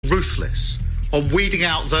ruthless on weeding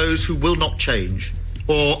out those who will not change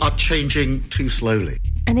or are changing too slowly.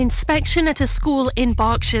 An inspection at a school in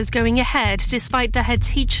Berkshire is going ahead despite the head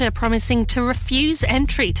teacher promising to refuse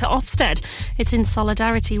entry to Ofsted. It's in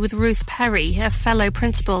solidarity with Ruth Perry, a fellow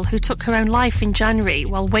principal who took her own life in January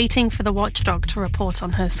while waiting for the watchdog to report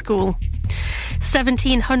on her school.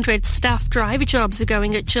 1,700 staff driver jobs are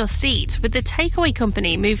going at Just Eat, with the takeaway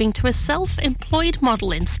company moving to a self-employed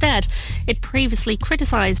model instead. It previously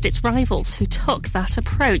criticised its rivals who took that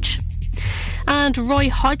approach. And Roy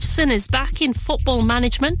Hodgson is back in football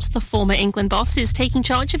management. The former England boss is taking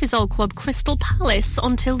charge of his old club Crystal Palace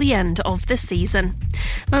until the end of the season.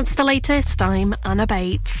 That's the latest. I'm Anna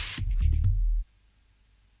Bates.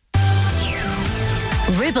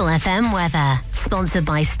 Ribble FM weather, sponsored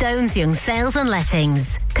by Stones Young Sales and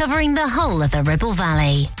Lettings, covering the whole of the Ribble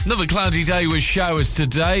Valley. Another cloudy day with showers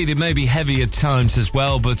today. They may be heavy at times as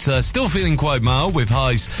well, but still feeling quite mild with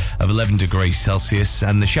highs of 11 degrees Celsius.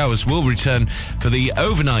 And the showers will return for the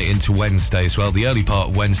overnight into Wednesday as well. The early part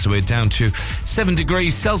of Wednesday, we're down to 7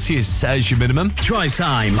 degrees Celsius as your minimum. Drive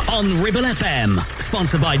Time on Ribble FM,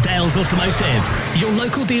 sponsored by Dales Automotive, your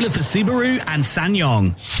local dealer for Subaru and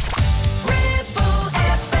SsangYong.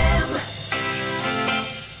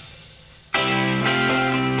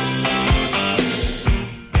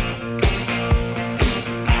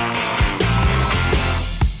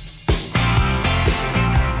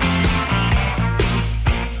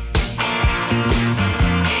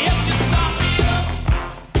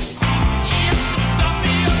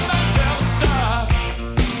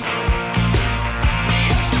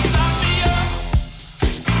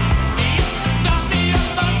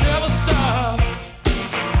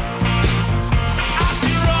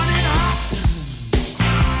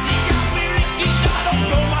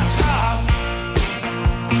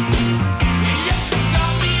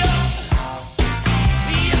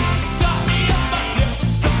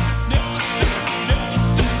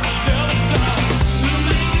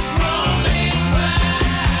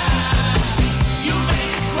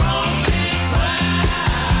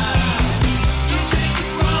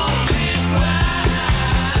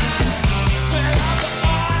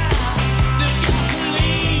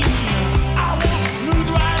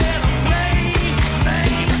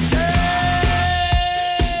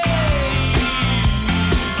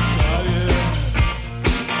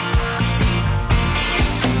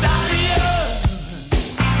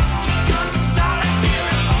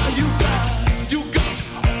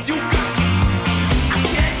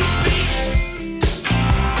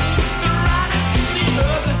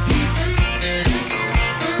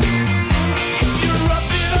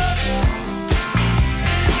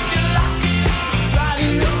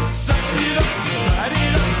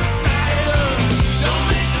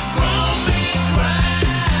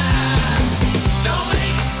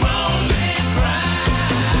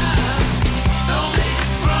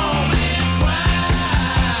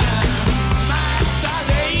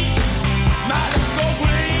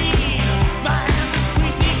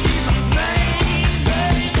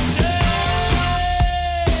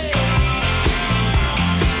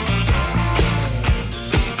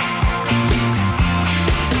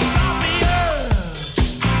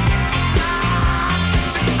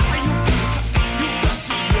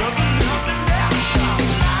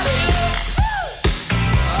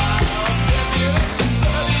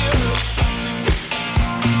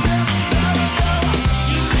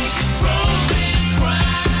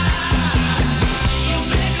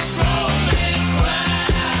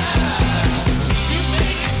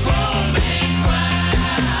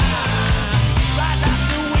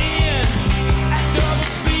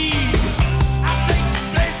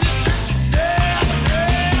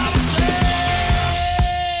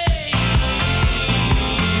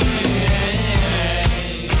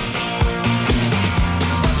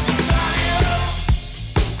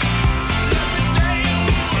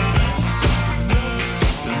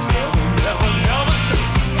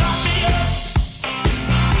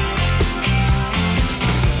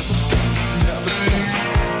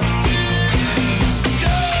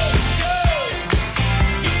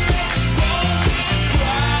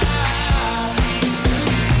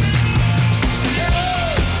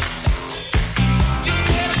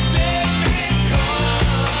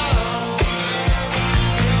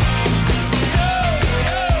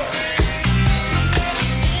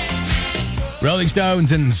 Rolling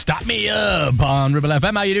Stones and Start Me Up on Ribble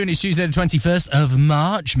FM. How are you doing? It's Tuesday the 21st of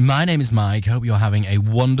March. My name is Mike. Hope you're having a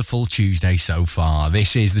wonderful Tuesday so far.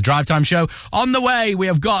 This is the Drive Time Show. On the way, we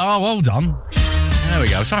have got... Oh, hold on. There we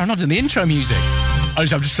go. Sorry, I'm not doing the intro music. I'm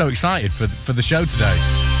just so excited for the show today.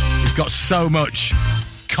 We've got so much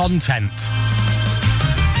content.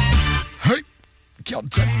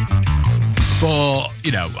 content. But,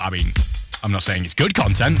 you know, I mean, I'm not saying it's good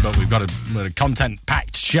content, but we've got a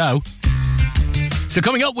content-packed show. So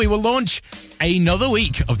coming up, we will launch another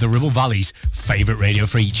week of the Ribble Valley's favourite radio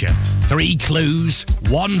feature. 3 clues,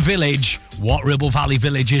 1 village. What Ribble Valley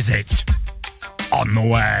village is it? On the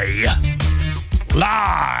way.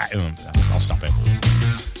 Live! I'll stop it.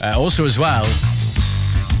 Also as well,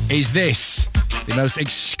 is this the most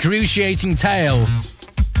excruciating tale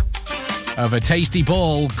of a tasty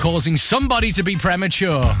ball causing somebody to be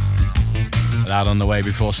premature? That on the way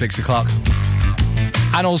before 6 o'clock.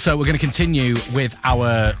 And also, we're going to continue with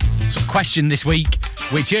our sort of question this week,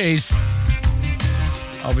 which is,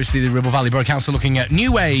 obviously, the Ribble Valley Borough Council looking at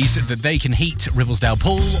new ways that they can heat Ribblesdale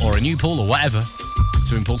Pool or a new pool or whatever.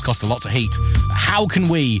 Swimming pools cost a lot to heat. How can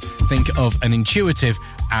we think of an intuitive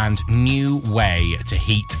and new way to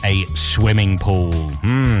heat a swimming pool?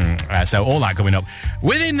 So all that coming up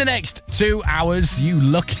within the next 2 hours, you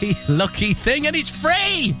lucky, lucky thing, and it's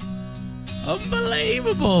free!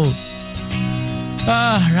 Unbelievable.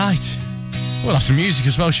 Right. We'll have some music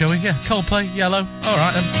as well, shall we? Yeah, Coldplay, Yellow. All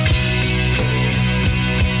right, then.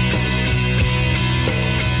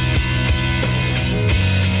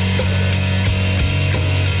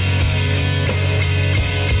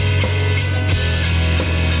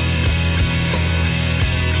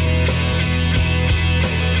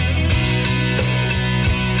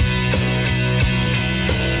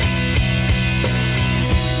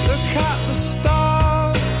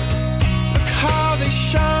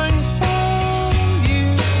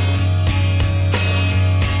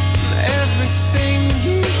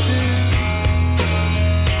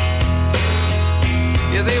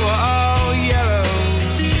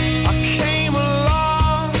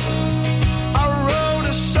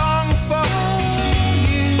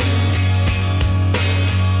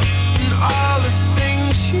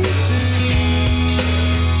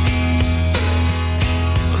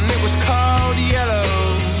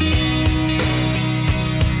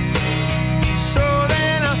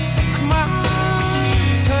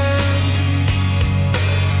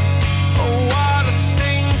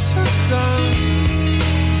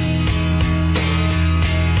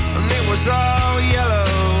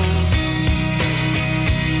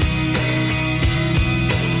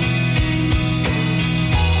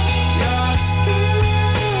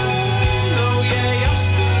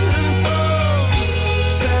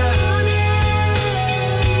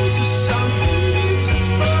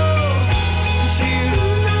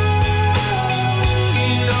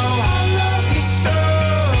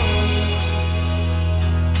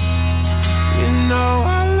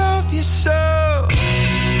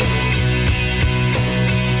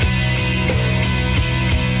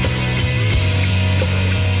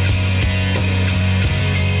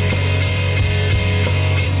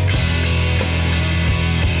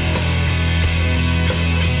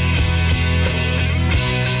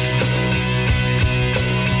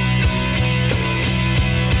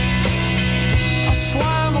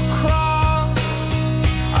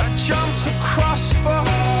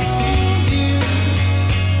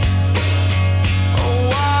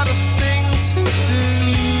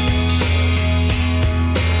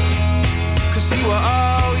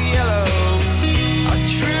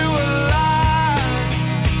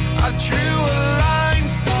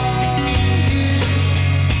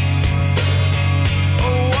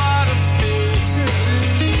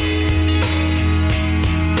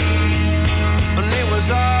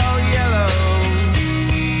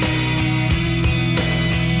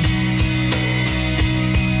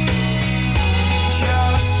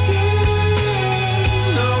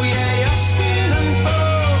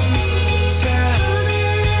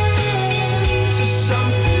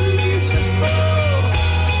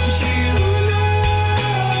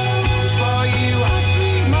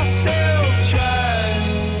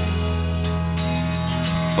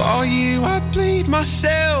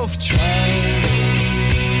 myself trying.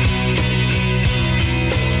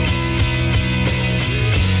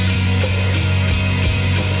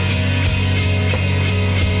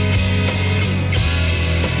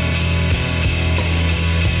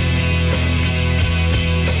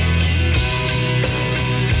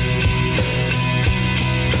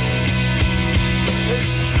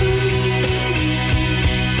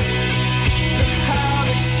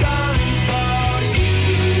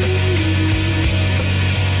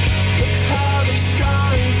 Look how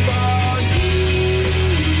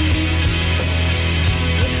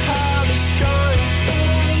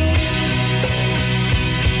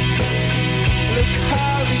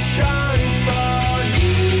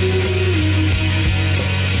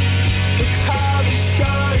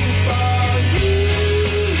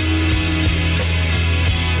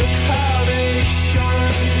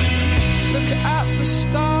the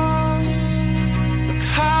stars, look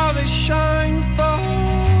how they shine for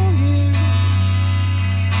you,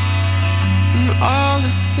 and all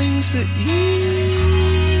the things that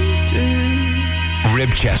you do.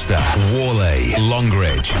 Ribchester, Worley,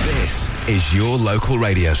 Longridge. This is your local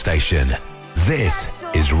radio station. This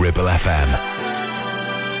is Ribble FM.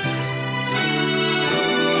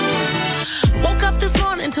 Woke up this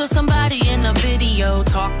morning to somebody in a video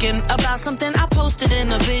talking about something I posted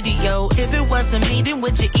in a video. If it wasn't me, then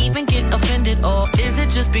would you even get offended? Or is it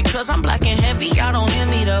just because I'm black and heavy, y'all don't hear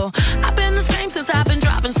me though? I've been the same since I've been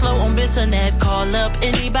driving slow on Bissonnet. Call up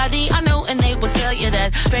anybody I know and they will tell you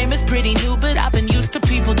that fame is pretty new, but I've been used to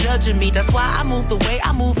people judging me. That's why I move the way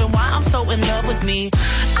I move and why I'm so in love with me.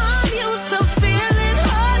 I'm used to feeling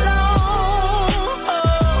alone.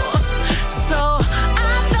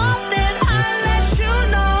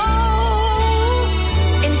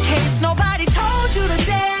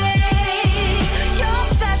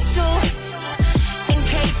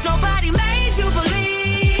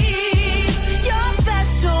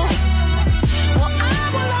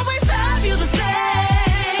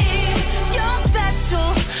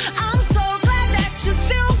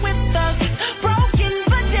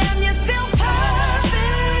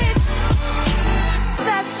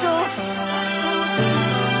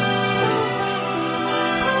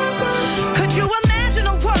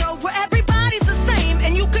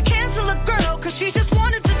 She just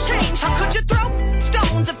wanted to change. How could you throw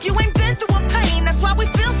stones if you ain't been through a pain? That's why we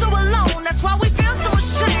feel so alone. That's why we feel so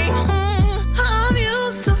ashamed. I'm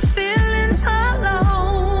used to feeling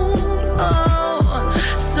alone. Oh,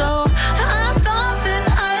 so I thought that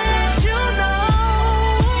I'd let you know.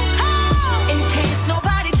 In case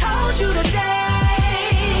nobody told you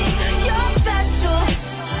today, you're special.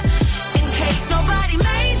 In case nobody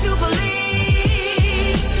made you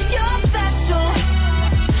believe you're special.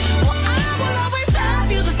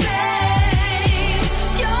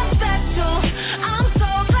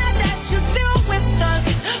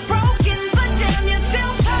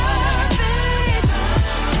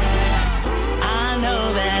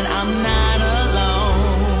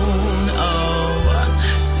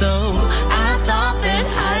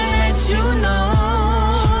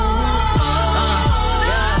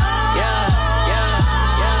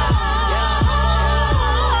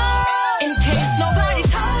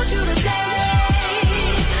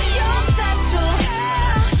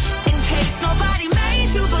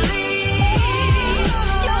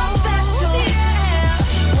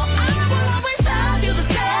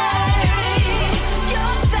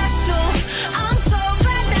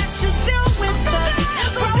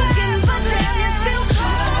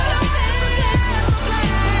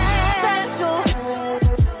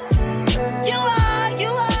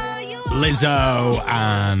 Lizzo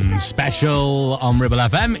and Special on Ribble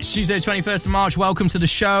FM. It's Tuesday, 21st of March. Welcome to the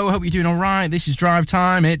show. Hope you're doing all right. This is Drive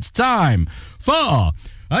Time. It's time for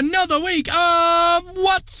another week of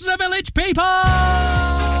What's the Village, people?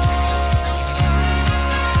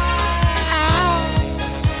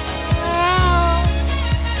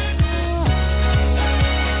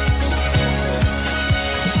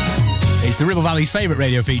 It's the Ribble Valley's favourite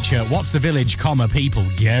radio feature. What's the Village, people?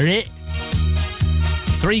 Get it?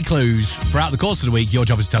 3 clues throughout the course of the week. Your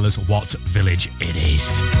job is to tell us what village it is.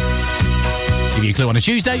 Give you a clue on a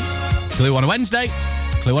Tuesday, clue on a Wednesday,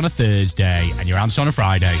 clue on a Thursday, and your answer on a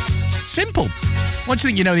Friday. Simple. Once you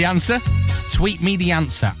think you know the answer, tweet me the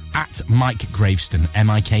answer at Mike Graveston,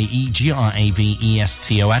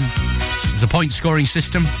 MikeGraveston. There's a point scoring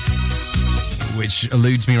system, which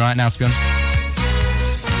eludes me right now, to be honest.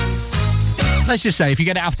 Let's just say if you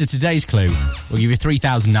get it after today's clue, we'll give you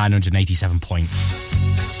 3,987 points.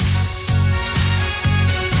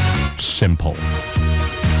 Simple.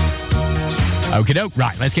 Okie doke.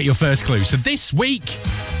 Right, let's get your first clue. So this week,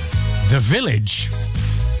 the village,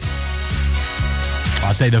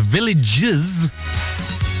 I say the village's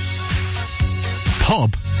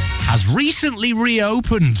pub has recently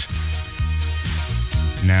reopened.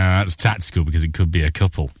 No, that's tactical because it could be a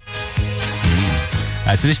couple.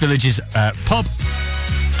 So this village's pub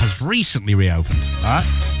has recently reopened. All right.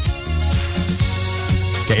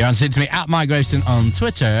 Get your answer to me at Mike Graveston on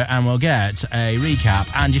Twitter, and we'll get a recap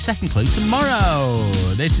and your second clue tomorrow.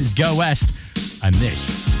 This is Go West, and this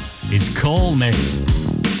is Call Me.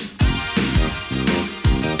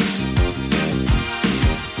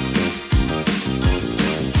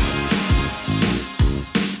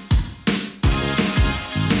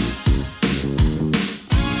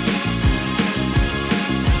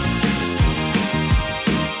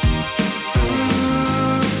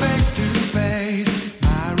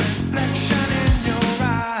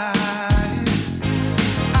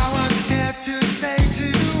 Say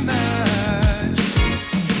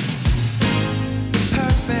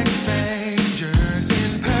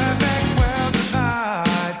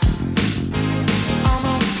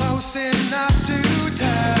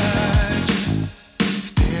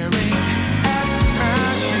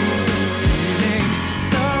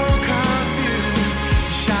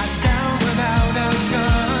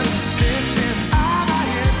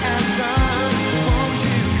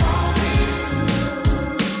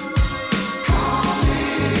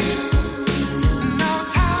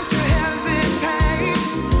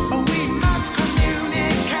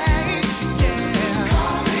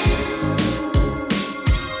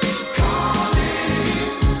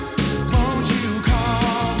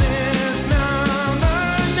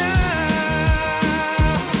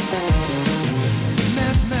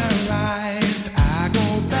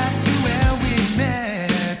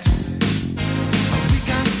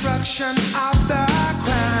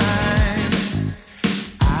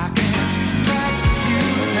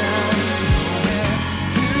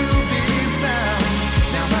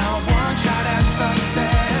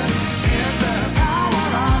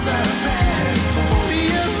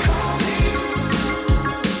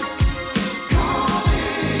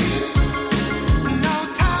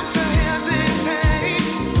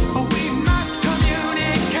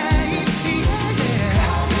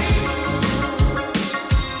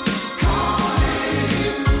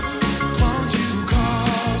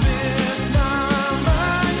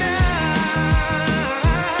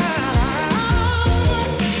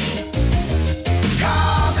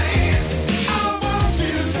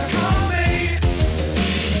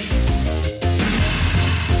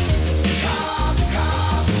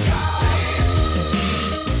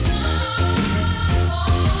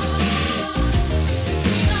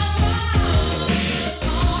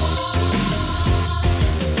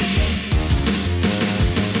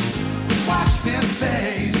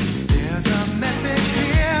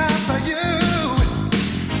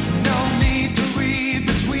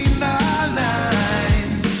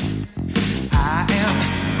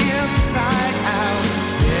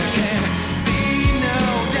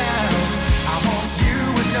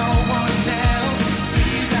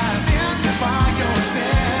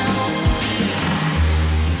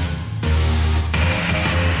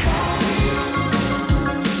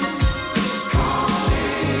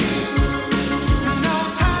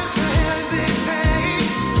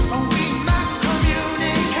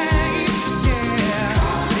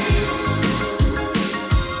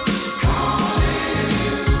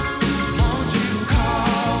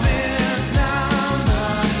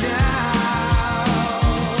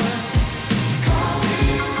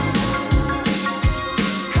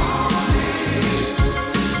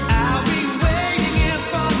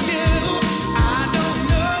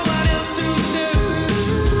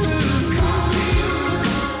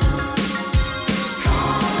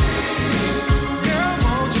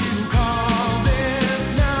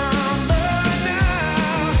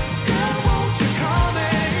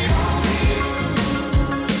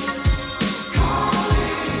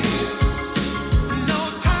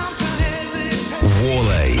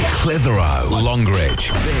Clitheroe,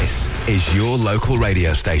 Longridge. This is your local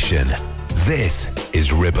radio station. This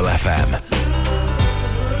is Ribble FM.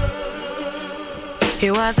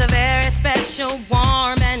 He was a very special,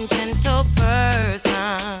 warm and gentle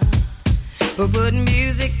person who put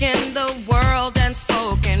music in the world and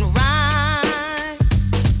spoke in rhyme.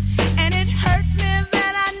 And it hurts me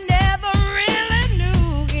that I never really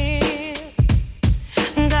knew him,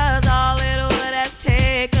 'cause all it would have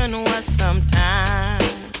taken was some time.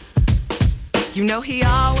 You know, he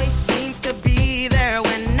always seems to be there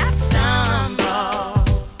when I stumble,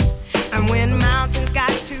 and when mountains got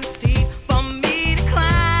too steep for me to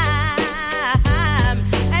climb,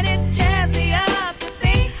 and it tears me up to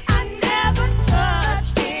think I never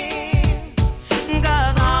touched him,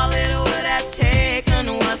 'cause all it would have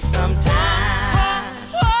taken was some time.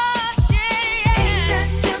 Oh, yeah. Ain't that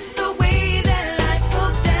just the way that life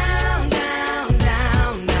goes down, down,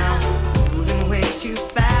 down, down, moving way too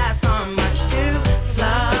fast or much too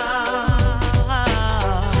slow.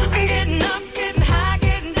 Getting up, getting high,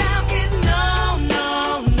 getting down, getting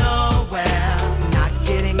nowhere. Not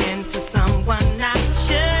getting into someone I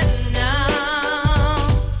should know.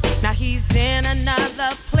 Now he's in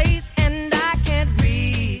another place and I can't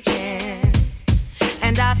reach him,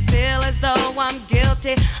 and I feel as though I'm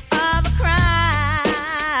guilty of a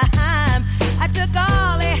crime. I took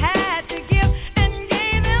all he had to give and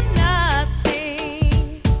gave him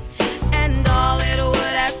nothing, and all it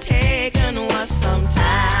would have taken was some time.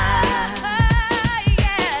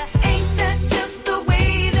 Yeah, ain't that just the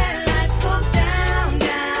way that life goes down,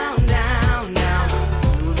 down, down, down,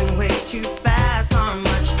 moving way too fast or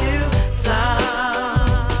much too slow.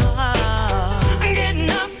 Getting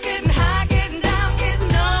up, getting high, getting down, getting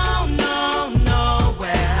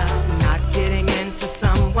nowhere. Not getting into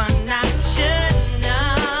someone I should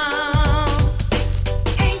know.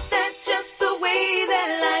 Ain't that just the way that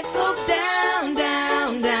life goes down,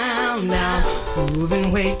 down, down, down,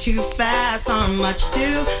 moving way too fast or much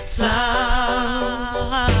too slow.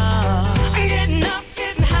 Getting up,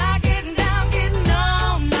 getting high, getting down, getting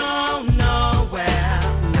nowhere.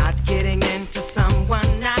 Not getting into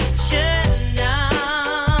someone I should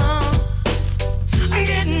know.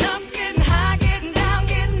 Getting up, getting high, getting down,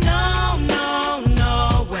 getting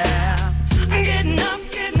nowhere. Getting up,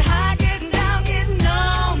 getting high, getting down, getting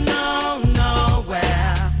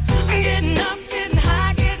nowhere. Getting up, getting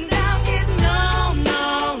high, getting down, getting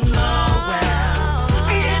nowhere.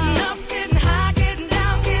 Getting up, getting high, getting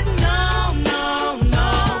down, getting nowhere.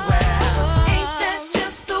 Ain't that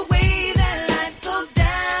just the way that life goes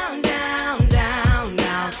down, down, down,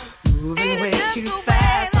 down, moving way too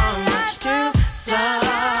fast or much too slow.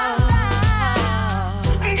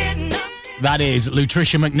 Getting up. That is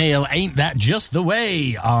Lutricia McNeil, Ain't That Just the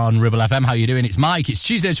Way, on Ribble FM. How you doing? It's Mike. It's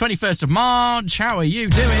Tuesday, the 21st of March. How are you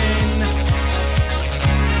doing?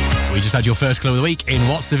 We just had your first clue of the week in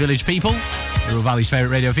What's the Village People? Ribble Valley's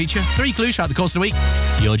favourite radio feature. 3 clues throughout the course of the week.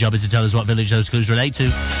 Your job is to tell us what village those clues relate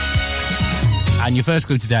to. And your first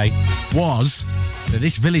clue today was that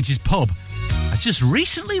this village's pub has just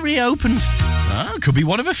recently reopened. Could be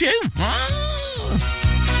one of a few.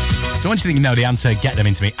 So once you think you know the answer, get them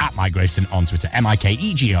into me at Mike Grayson on Twitter.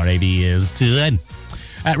 MikeGrav is 2N.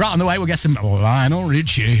 Right on the way, we'll get some Lionel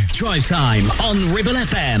Richie. Drive Time on Ribble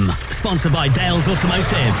FM. Sponsored by Dales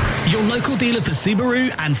Automotive, your local dealer for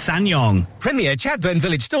Subaru and SsangYong. Premier Chatburn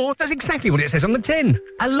Village Store does exactly what it says on the tin.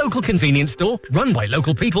 A local convenience store run by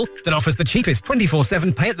local people that offers the cheapest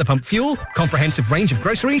 24/7 pay-at-the-pump fuel, comprehensive range of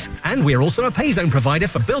groceries, and we're also a pay zone provider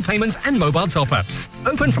for bill payments and mobile top-ups.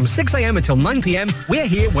 Open from 6 a.m. until 9 p.m, we're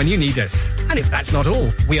here when you need us. And if that's not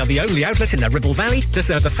all, we are the only outlet in the Ribble Valley to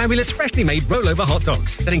serve the fabulous freshly made rollover hot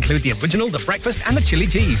dogs that include the original, the breakfast and the chili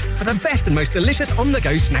cheese for the best and most delicious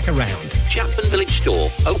on-the-go snack around. Chatburn Village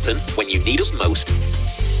Store, open when you need us most.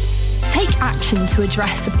 Take action to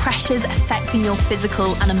address the pressures affecting your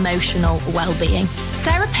physical and emotional well-being.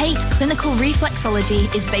 Sarah Pate Clinical Reflexology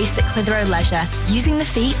is based at Clitheroe Leisure. Using the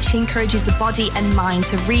feet, she encourages the body and mind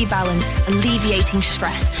to rebalance, alleviating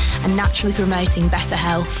stress and naturally promoting better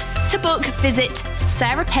health. To book, visit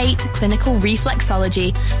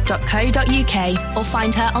sarahpateclinicalreflexology.co.uk or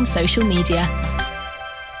find her on social media.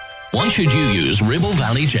 Why should you use Ribble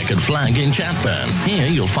Valley Checkered Flag in Chatburn? Here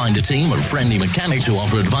you'll find a team of friendly mechanics who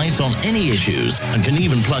offer advice on any issues and can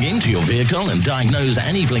even plug into your vehicle and diagnose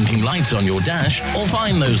any blinking lights on your dash or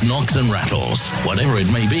find those knocks and rattles. Whatever it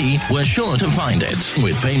may be, we're sure to find it.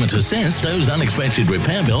 With Payment Assist, those unexpected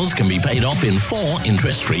repair bills can be paid off in 4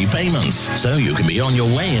 interest-free payments, so you can be on your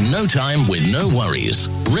way in no time with no worries.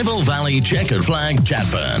 Ribble Valley Checkered Flag,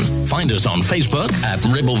 Chatburn. Find us on Facebook at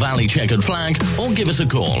Ribble Valley Checkered Flag or give us a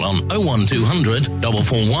call on on 01200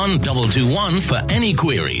 441 221 for any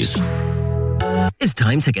queries. It's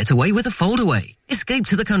time to get away with a foldaway. Escape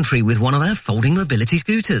to the country with one of our folding mobility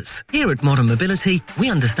scooters. Here at Modern Mobility,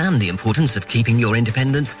 we understand the importance of keeping your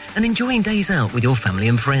independence and enjoying days out with your family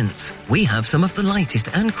and friends. We have some of the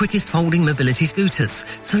lightest and quickest folding mobility scooters,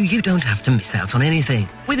 so you don't have to miss out on anything.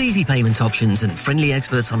 With easy payment options and friendly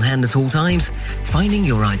experts on hand at all times, finding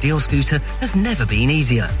your ideal scooter has never been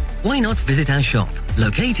easier. Why not visit our shop,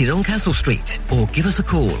 located on Castle Street, or give us a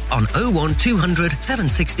call on 01200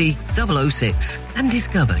 760 006 and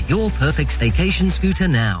discover your perfect staycation scooter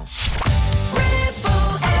now.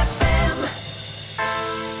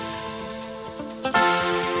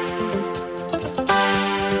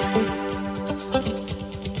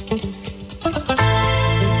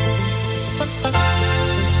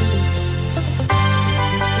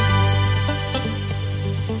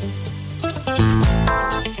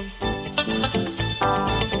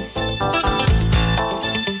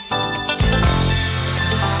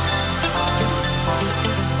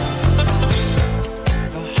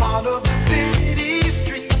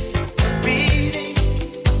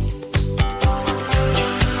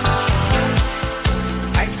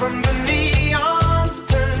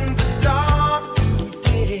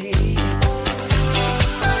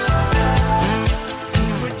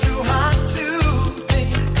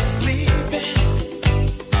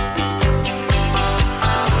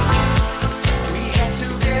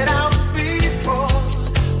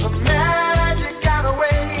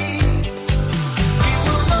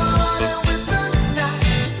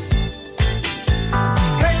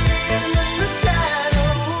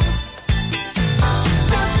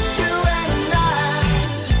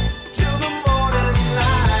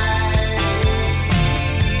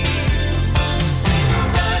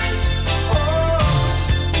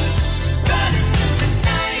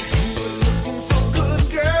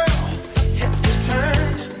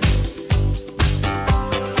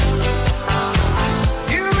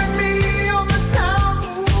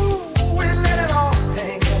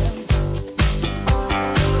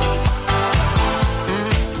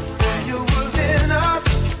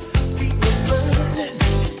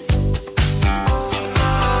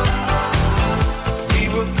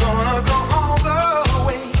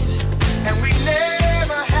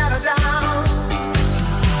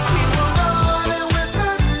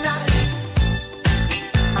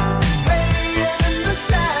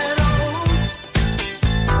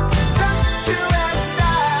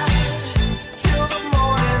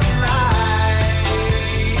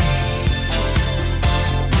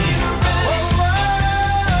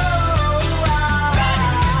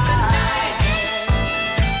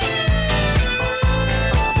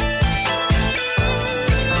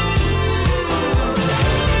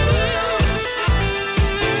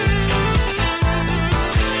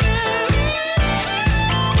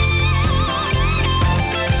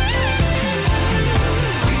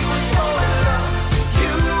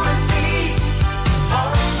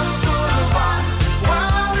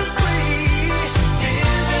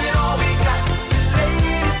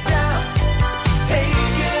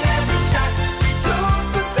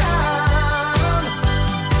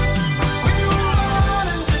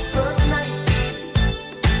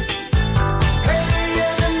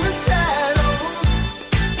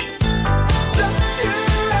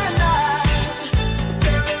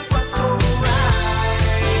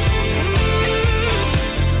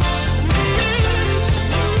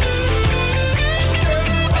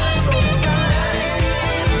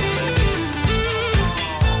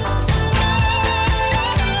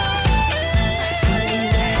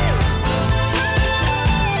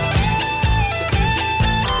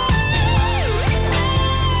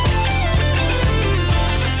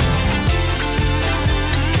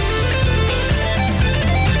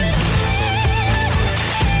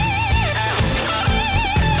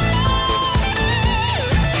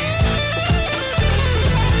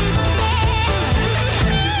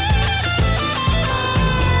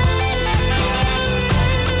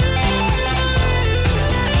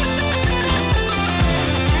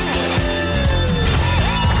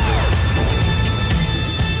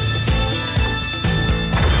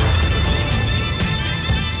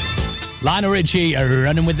 Lionel Richie,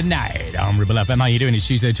 Running with the Night on Ribble FM. How you doing? It's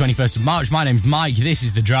Tuesday, the 21st of March. My name's Mike. This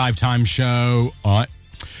is the Drive Time Show. All right.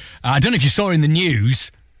 I don't know if you saw in the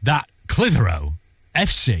news that Clitheroe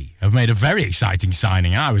FC have made a very exciting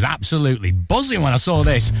signing. I was absolutely buzzing when I saw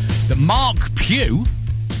this. That Mark Pugh,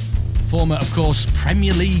 former, of course,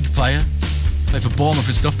 Premier League player, played for Bournemouth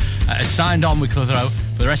and stuff, has signed on with Clitheroe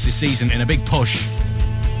for the rest of the season in a big push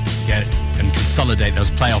to get and consolidate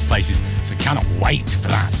those playoff places. So cannot wait for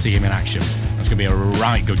that to see him in action. That's going to be a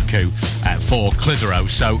right good coup for Clitheroe.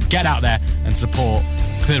 So get out there and support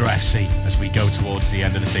Clitheroe FC as we go towards the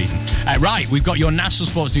end of the season. Right, we've got your national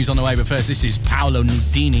sports news on the way, but first this is Paolo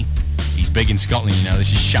Nudini. He's big in Scotland, you know.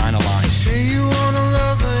 This is Shine a Light. Say you want a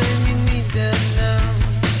lover and you need that now.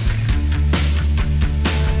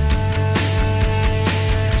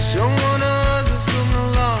 Someone other from the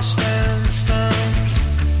lost and found.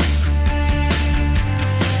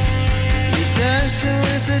 You're dancing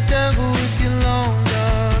with the devil with your long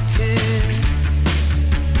dark hair.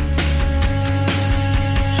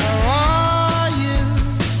 How are you?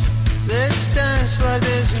 Let's dance like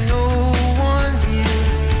there's no one here.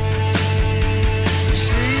 You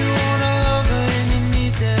say you want a lover and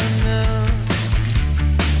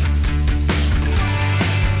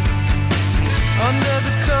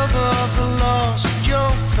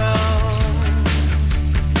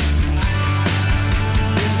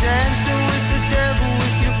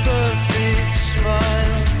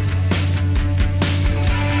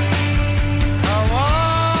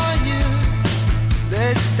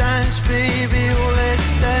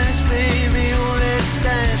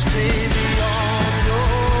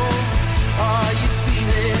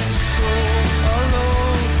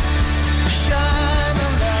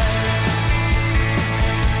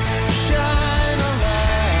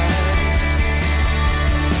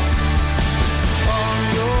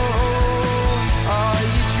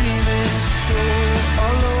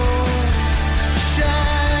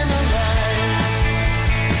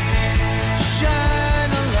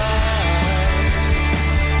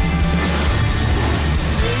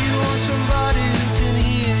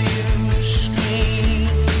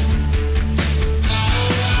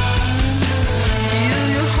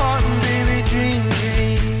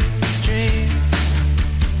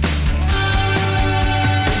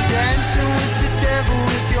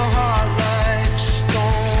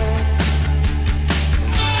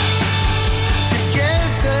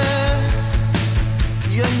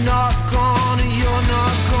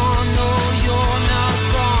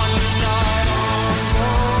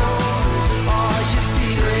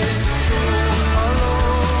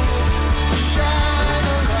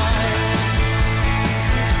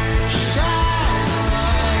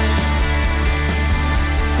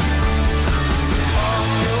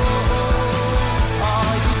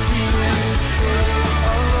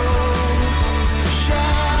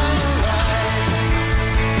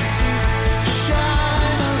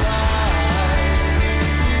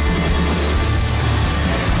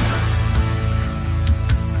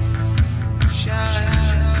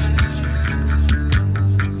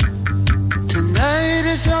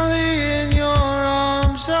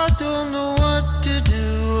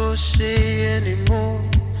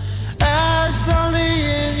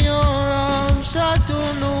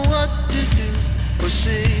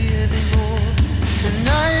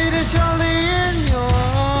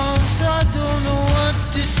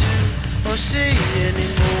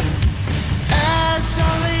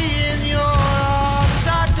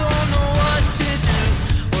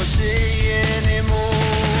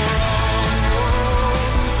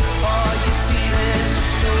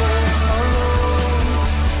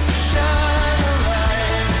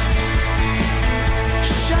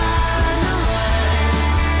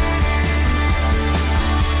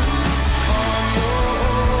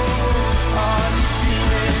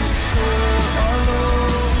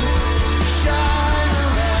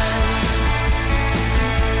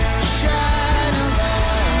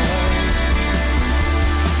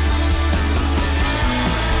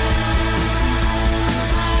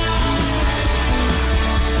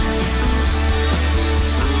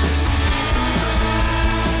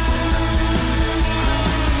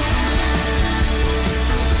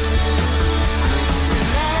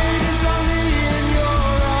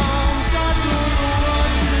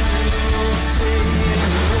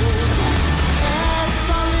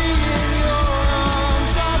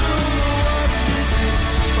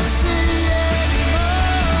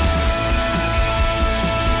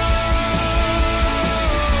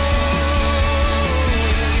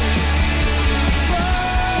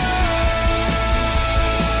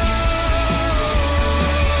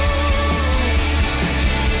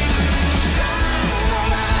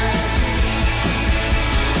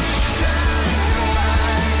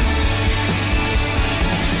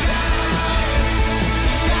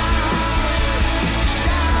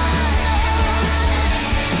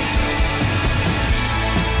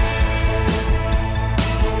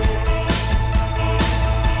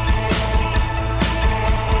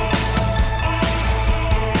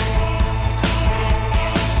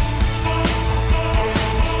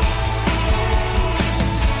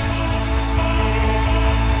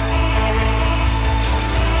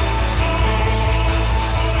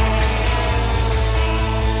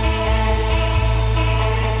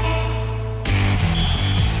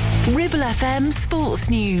Ribble FM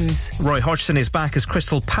Sports News. Roy Hodgson is back as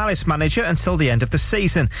Crystal Palace manager until the end of the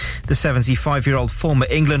season. The 75-year-old former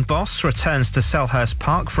England boss returns to Selhurst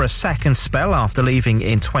Park for a second spell after leaving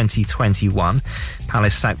in 2021.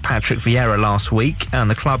 Palace sacked Patrick Vieira last week,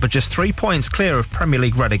 and the club are just 3 points clear of Premier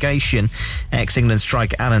League relegation. Ex-England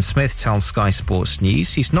striker Alan Smith tells Sky Sports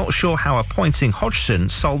News he's not sure how appointing Hodgson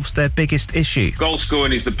solves their biggest issue. Goal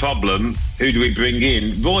scoring is the problem. Who do we bring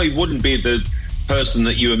in? Roy wouldn't be the person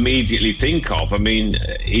that you immediately think of. I mean,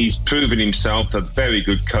 he's proven himself a very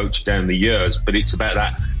good coach down the years, but it's about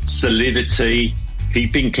that solidity,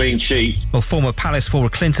 keeping clean sheet. Well, former Palace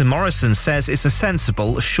forward Clinton Morrison says it's a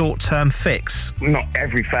sensible short-term fix. Not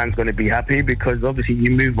every fan's going to be happy because obviously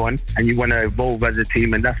you move on and you want to evolve as a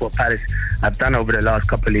team, and that's what Palace have done over the last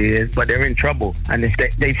couple of years, but they're in trouble. And if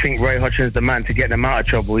they think Roy Hodgson's the man to get them out of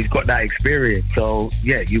trouble, he's got that experience. So,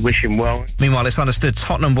 yeah, you wish him well. Meanwhile, it's understood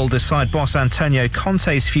Tottenham will decide boss Antonio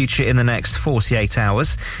Conte's future in the next 48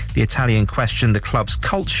 hours. The Italian questioned the club's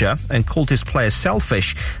culture and called his players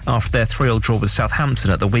selfish after their 3-3 draw with Southampton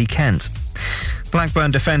at the weekend.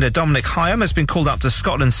 Blackburn defender Dominic Hyam has been called up to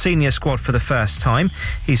Scotland's senior squad for the first time.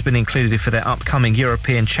 He's been included for their upcoming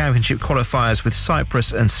European Championship qualifiers with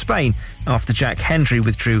Cyprus and Spain after Jack Hendry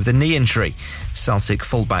withdrew with a knee injury. Celtic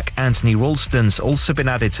fullback Anthony Ralston's also been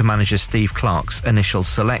added to manager Steve Clarke's initial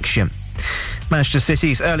selection. Manchester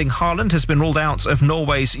City's Erling Haaland has been ruled out of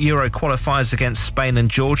Norway's Euro qualifiers against Spain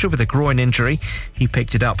and Georgia with a groin injury. He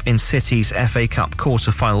picked it up in City's FA Cup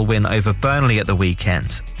quarter-final win over Burnley at the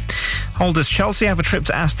weekend. Holders Chelsea have a trip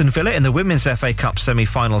to Aston Villa in the Women's FA Cup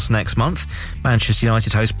semi-finals next month. Manchester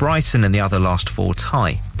United host Brighton in the other last four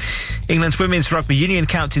tie. England's Women's Rugby Union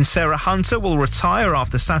captain Sarah Hunter will retire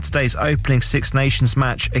after Saturday's opening Six Nations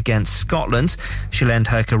match against Scotland. She'll end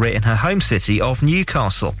her career in her home city of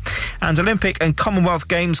Newcastle. And Olympic and Commonwealth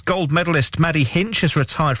Games gold medalist Maddie Hinch has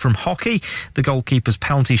retired from hockey. The goalkeeper's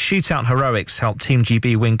penalty shootout heroics helped Team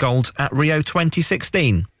GB win gold at Rio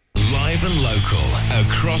 2016. Live and local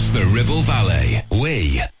across the Ribble Valley.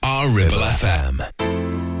 We are Ribble FM.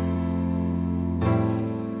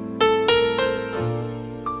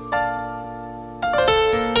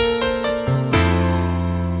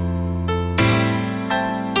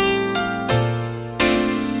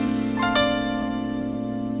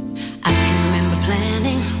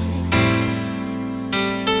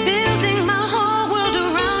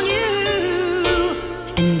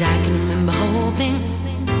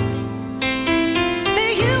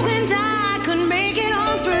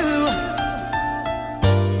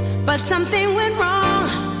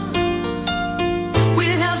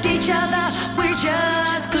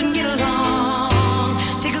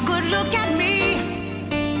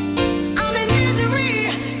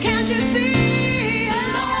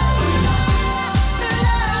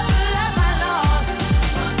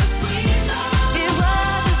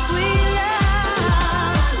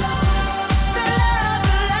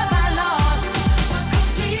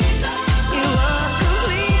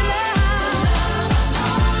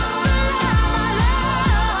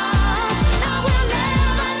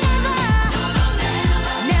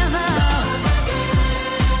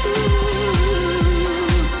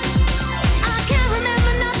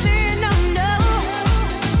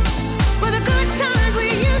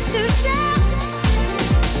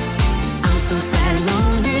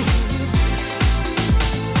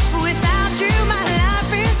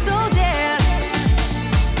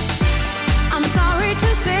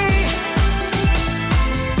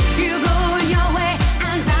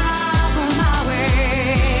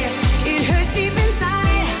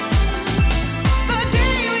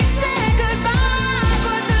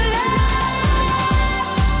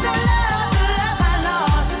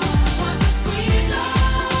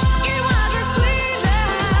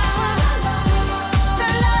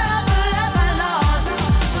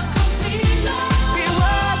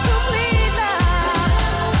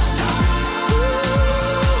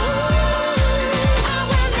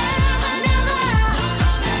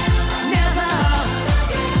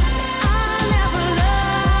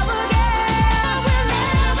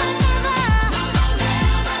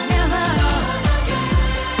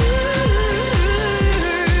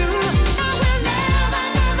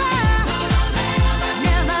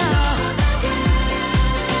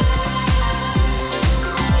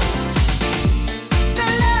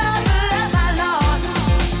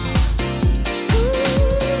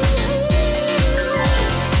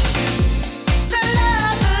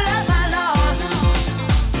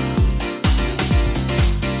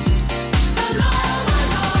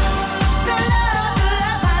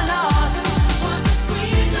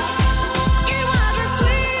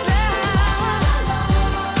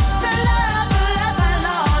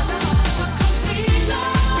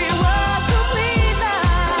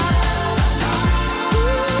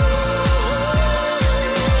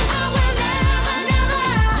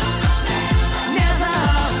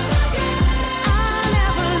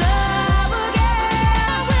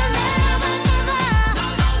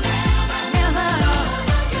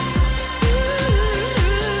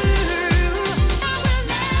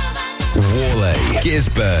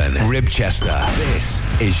 Gisburn, Ribchester. This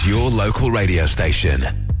is your local radio station.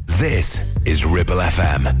 This is Ribble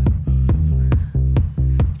FM.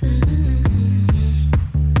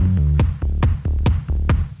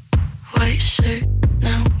 White shirt,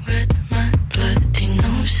 now red, my bloody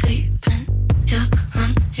nose sleeping. You're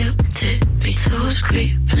on your tippy toes,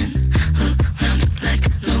 creeping around like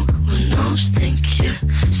no one knows. Think you're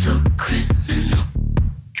so criminal.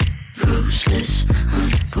 Bruiseless on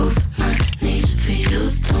both my knees for you,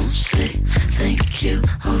 don't slay. Thank you,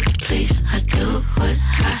 oh please, I do what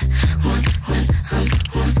I want when I'm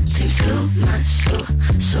wanting to. My soul,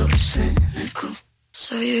 so cynical.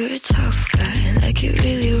 So you're a tough guy, like you're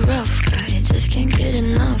really rough guy. Just can't get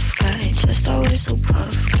enough guy, just always so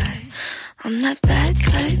puff guy. I'm that bad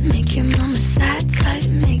type, make your mama sad type,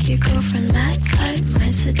 make your girlfriend mad type,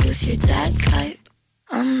 might seduce your dad type.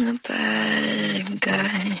 I'm the bad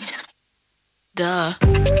guy. Duh.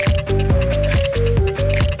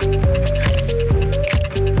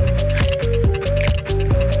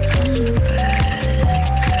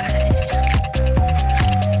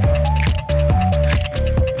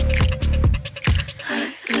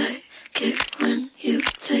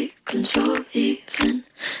 Control, even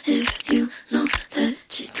if you know that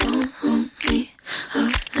you don't own me.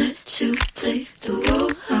 I'll let you play the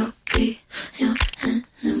role. I'll be your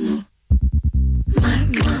animal. My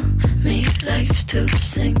mommy likes to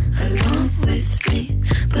sing along with me,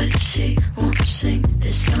 but she won't sing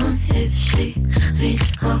this song if she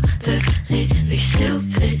reads all the lyrics. She'll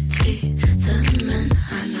pity the men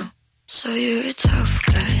I know. So you're a tough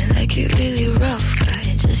guy, like you're really rough guy.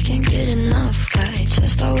 Just can't get enough guy,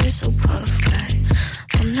 just always so puff guy.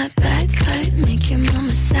 I'm that bad type, make your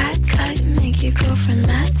mama sad type, make your girlfriend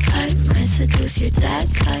mad type, might seduce your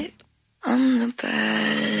dad type. I'm the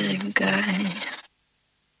bad guy.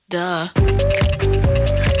 Duh.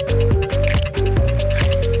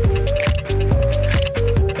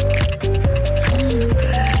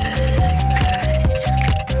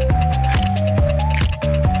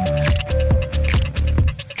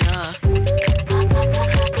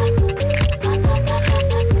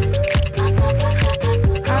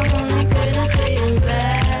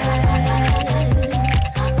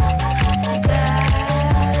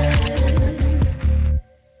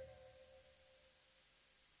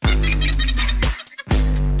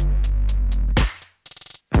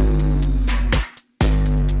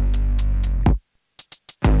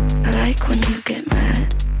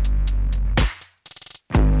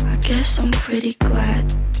 I'm pretty glad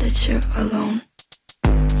that you're alone.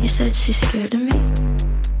 You said she's scared of me?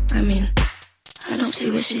 I mean, I don't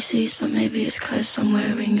see what she sees, but maybe it's 'cause I'm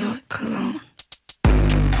wearing your cologne.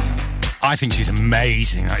 I think she's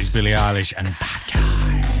amazing. That is Billie Eilish and Bad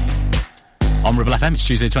Guy. On Ribble FM, it's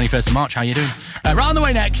Tuesday, 21st of March. How you doing? Right on the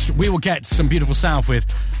way next, we will get some beautiful South with,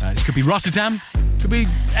 this could be Rotterdam, could be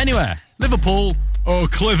anywhere. Liverpool or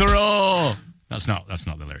Clitheroe. That's not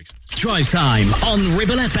the lyrics. Drive Time on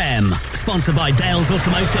Ribble FM. Sponsored by Dales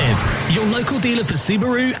Automotive, your local dealer for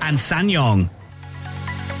Subaru and SsangYong.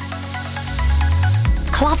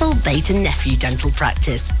 Clavel Bait & Nephew Dental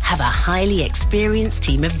Practice have a highly experienced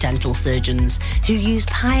team of dental surgeons who use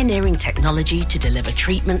pioneering technology to deliver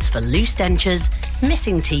treatments for loose dentures,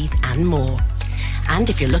 missing teeth and more. And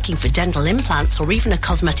if you're looking for dental implants or even a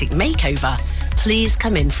cosmetic makeover, please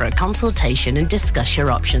come in for a consultation and discuss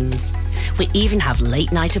your options. We even have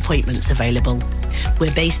late night appointments available.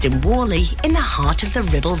 We're based in Worley in the heart of the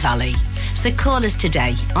Ribble Valley. So call us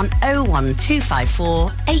today on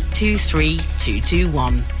 01254 823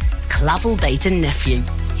 221. Clavel Bait & Nephew.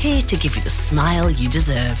 Here to give you the smile you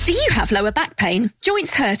deserve. Do you have lower back pain,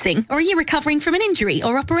 joints hurting, or are you recovering from an injury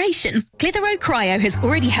or operation? Clitheroe Cryo has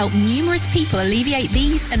already helped numerous people alleviate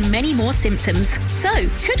these and many more symptoms. So,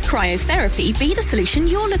 could cryotherapy be the solution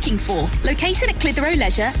you're looking for? Located at Clitheroe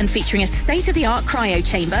Leisure and featuring a state-of-the-art cryo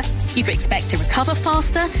chamber, you can expect to recover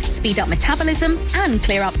faster, speed up metabolism, and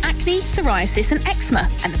clear up acne, psoriasis, and eczema.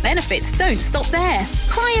 And the benefits don't stop there.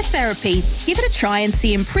 Cryotherapy. Give it a try and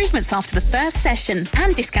see improvements after the first session,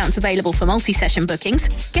 and discounts available for multi-session bookings.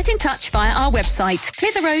 Get in touch via our website,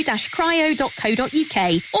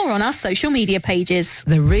 clitheroe-cryo.co.uk, or on our social media pages.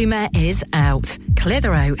 The rumour is out.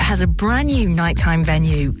 Clitheroe has a brand new nighttime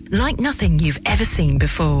venue, like nothing you've ever seen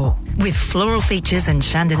before. With floral features and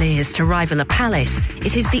chandeliers to rival a palace,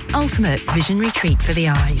 it is the ultimate visionary treat for the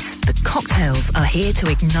eyes. The cocktails are here to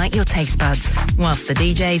ignite your taste buds, whilst the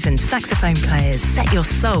DJs and saxophone players set your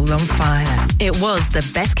soul on fire. It was the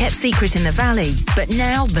best kept secret in the valley, but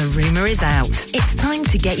now the rumour is out. It's time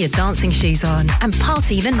to get your dancing shoes on and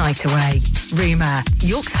party the night away. Rumour,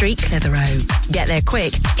 York Street, Clitheroe. Get there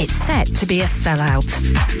quick, it's set to be a sellout.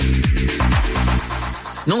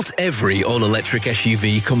 Not every all-electric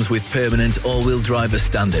SUV comes with permanent all-wheel drive as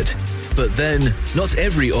standard. But then, not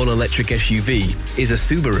every all-electric SUV is a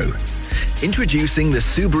Subaru. Introducing the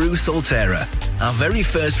Subaru Solterra, our very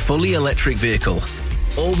first fully electric vehicle.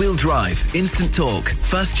 All-wheel drive, instant torque,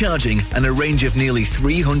 fast charging and a range of nearly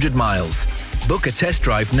 300 miles. Book a test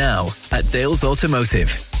drive now at Dales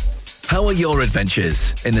Automotive. Power your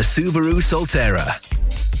adventures in the Subaru Solterra.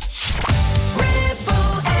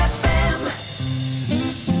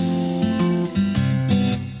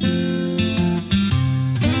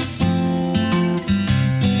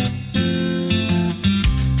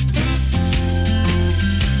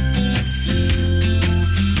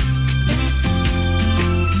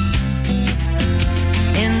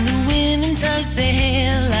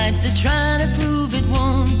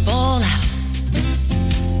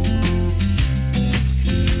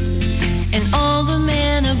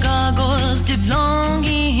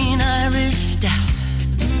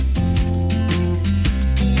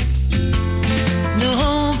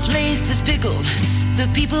 The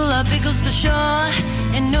people are pickles for sure,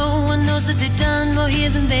 and no one knows that they've done more here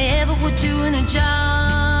than they ever would do in a job.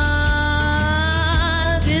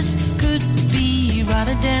 This could be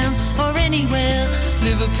Rotterdam or anywhere,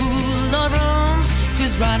 Liverpool or Rome,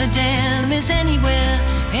 'cause Rotterdam is anywhere,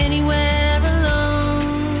 anywhere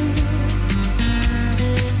alone,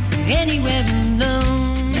 anywhere alone.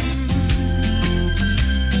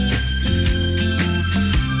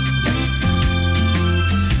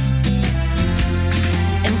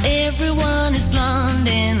 Everyone is blonde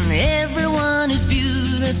and everyone is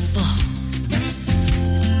beautiful.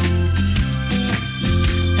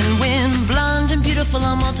 And when blonde and beautiful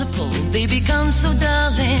are multiple, they become so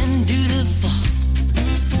dull and dutiful.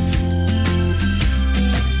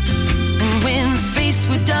 And when faced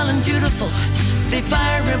with dull and dutiful, they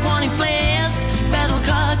fire red warning flares, battle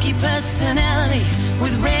cocky personality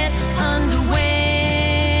with red underwear.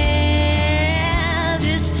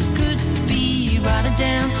 This could be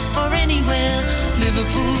Rotterdam or anywhere,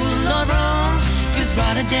 Liverpool or Rome, 'cause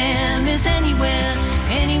Rotterdam is anywhere,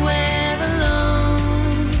 anywhere alone,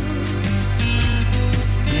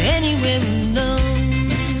 anywhere alone.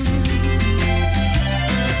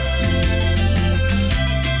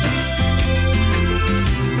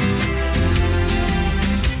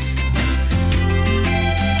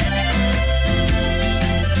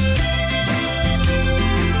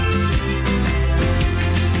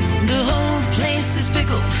 The whole place is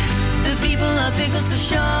pickled. The people are pickles for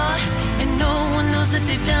sure, and no one knows that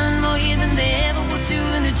they've done more here than they ever would do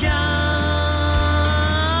in a job.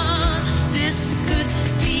 This could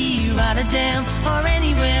be Rotterdam or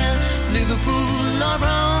anywhere, Liverpool or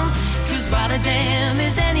Rome, 'cause Rotterdam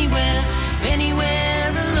is anywhere,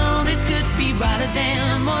 anywhere alone. This could be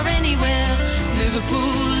Rotterdam or anywhere,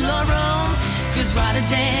 Liverpool or Rome, 'cause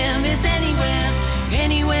Rotterdam is anywhere,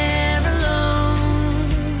 anywhere alone,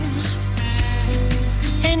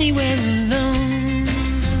 anywhere alone,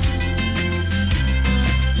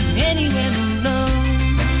 anywhere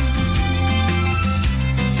alone,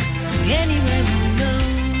 anywhere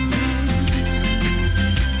alone,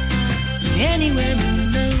 anywhere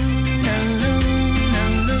alone, alone,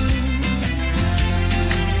 alone.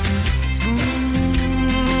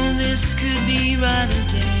 This could be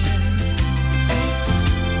Rotterdam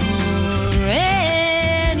or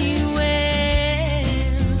anywhere.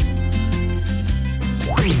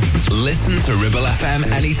 Listen to Ribble FM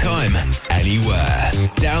anytime, anywhere.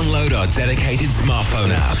 Download our dedicated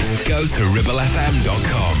smartphone app. Go to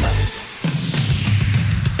ribblefm.com.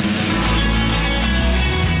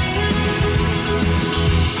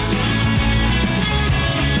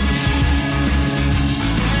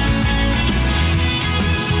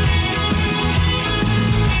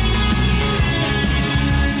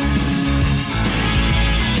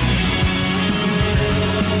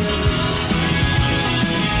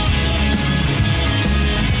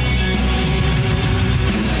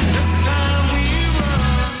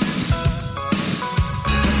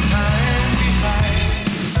 Time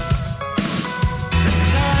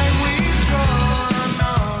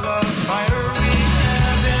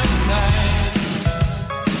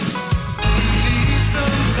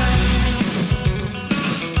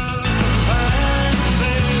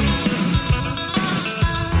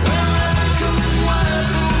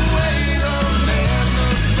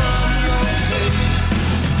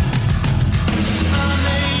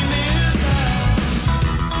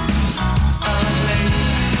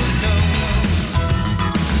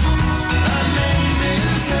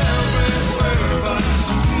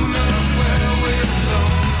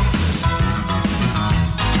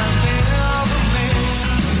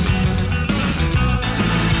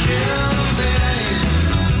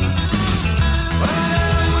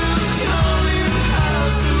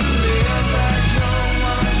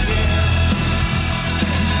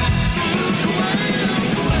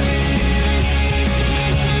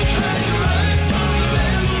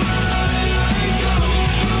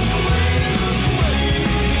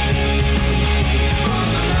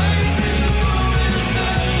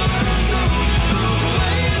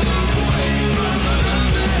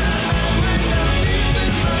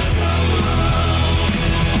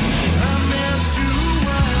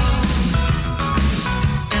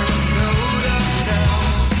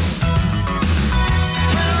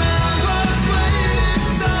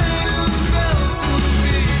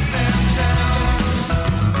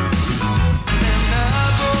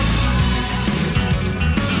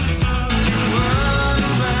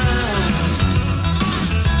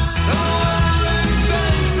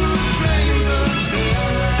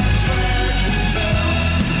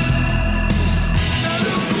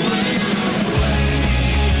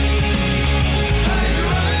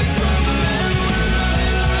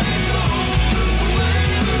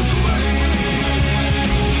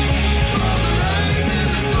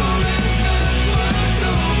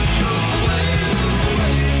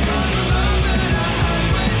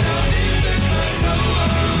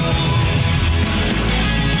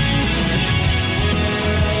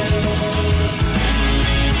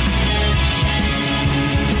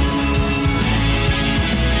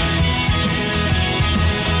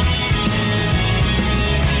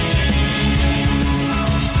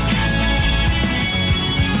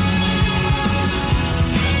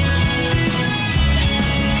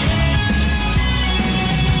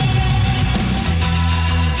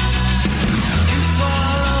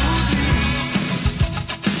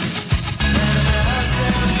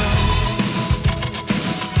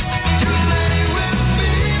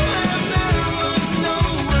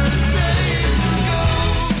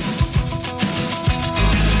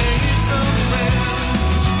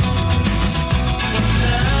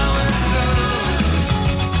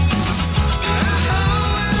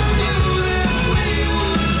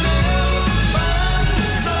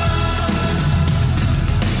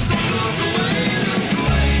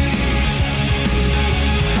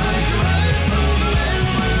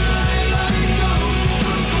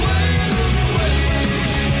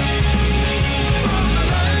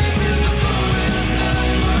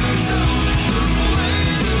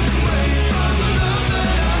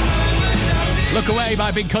Look Away by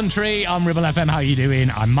Big Country on Ribble FM. How are you doing?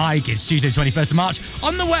 I'm Mike. It's Tuesday, 21st of March.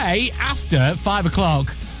 On the way, after 5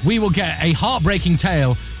 o'clock, we will get a heartbreaking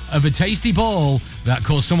tale of a tasty ball that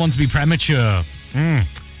caused someone to be premature.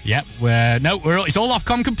 Yep, it's all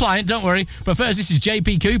Ofcom compliant, don't worry. But first, this is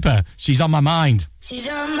JP Cooper. She's on my mind. She's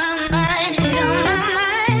on my mind, she's on my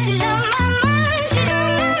mind, she's on my mind, she's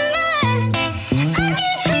on my mind. I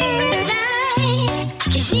can't sleep at night,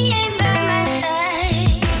 'cause she ain't by my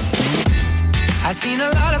side. I've seen a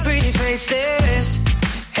lot of pretty faces,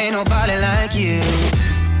 ain't nobody like you.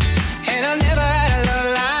 And I've never had a love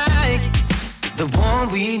like the one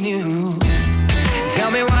we knew.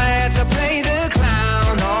 Tell me why I had to play the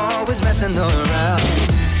clown, always messing around.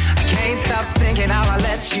 I can't stop thinking how I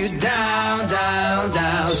let you down, down,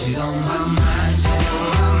 down. She's on my mind, she's on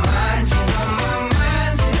my mind, she's on my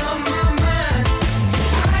mind, she's on my mind.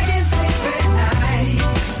 I can't sleep at night,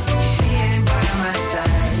 she ain't by my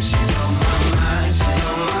side. She's on my mind, she's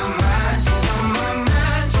on my mind, she's on my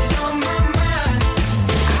mind, she's on my mind.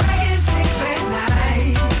 I can't sleep at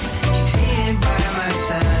night, she ain't by my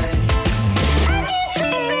side.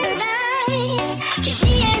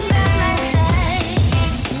 She ain't by my side.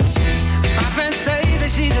 My friends say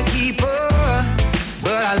that she's a keeper,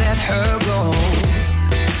 but I let her go.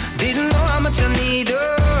 Didn't know how much I need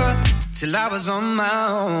her till I was on my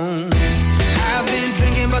own. I've been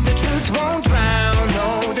drinking, but the truth won't drown.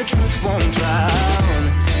 No, the truth won't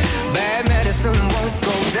drown. Bad medicine won't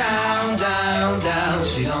go down, down, down.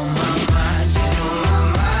 She's on my mind, she's on my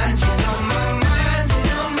mind, she's on my mind, she's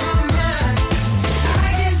on my mind. I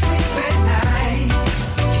can't sleep at night,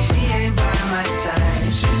 she ain't by my side.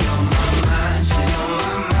 She's on my mind, she's on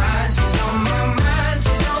my mind, she's on my mind,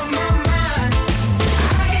 she's on my mind.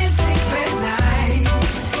 I can't sleep at night,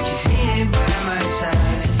 she ain't by my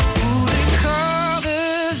side. Ooh, the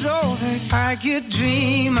cover's over. If I could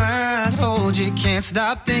dream, I'd hold you. Can't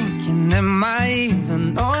stop thinking, am I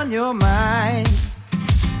even on your mind?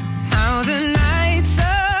 Now the nights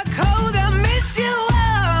are cold, I miss you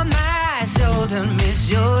on my shoulder, miss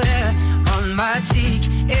your hair on my cheek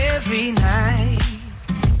every night.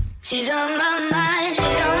 She's on my mind,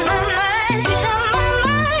 she's on my mind, she's on my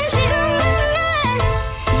mind, she's on my mind.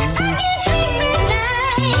 I can't sleep at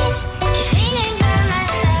night, 'cause she ain't by my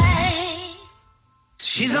side.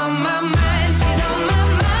 She's on my mind, she's on my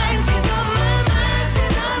mind, she's on my mind,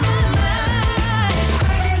 she's on my mind.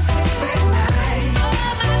 I can't sleep at night,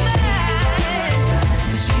 on my mind.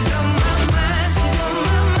 She's on my mind, she's on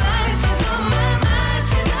my mind, she's on my mind,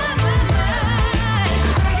 she's on my mind.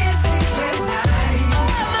 I can't sleep at night,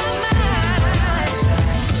 on my mind.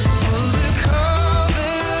 Pull the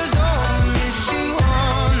covers on, miss you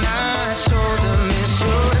on my shoulder, miss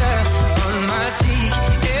your hair on my cheek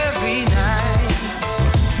every night.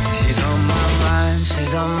 She's on my mind,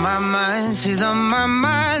 she's on my mind, she's on my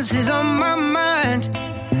mind, she's on my mind.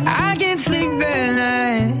 I can't sleep at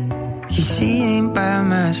night, 'cause she ain't by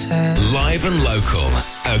my side. Live and local,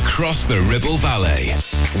 across the Ribble Valley.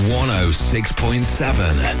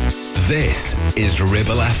 106.7. This is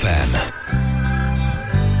Ribble FM.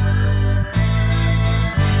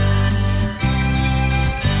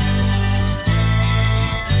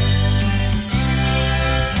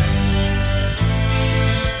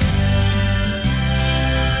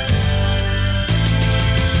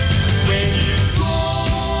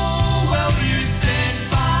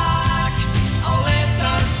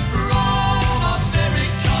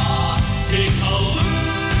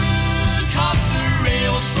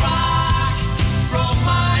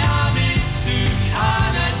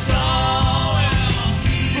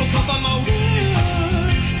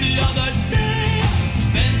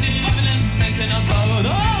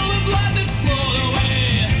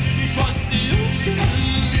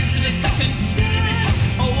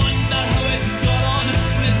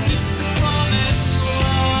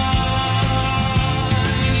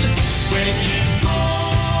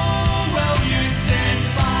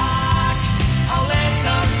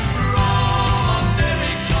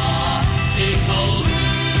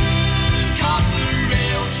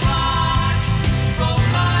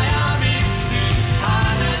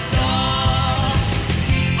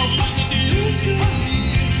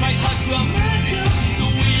 Imagine the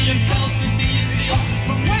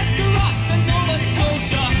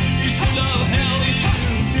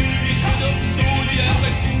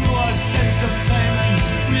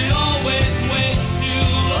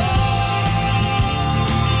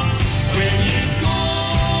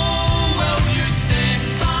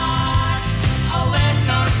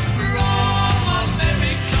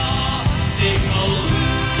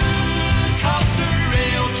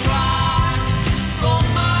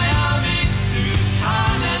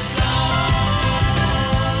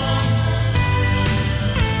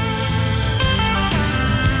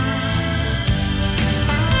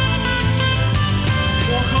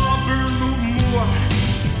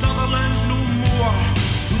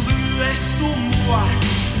more,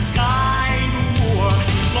 sky no more,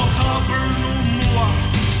 Loch Harbor no more,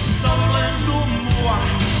 Sutherland no more,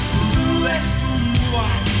 Lewis no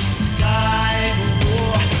more, sky no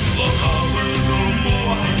more, Loch Harbor no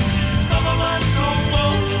more, Sutherland no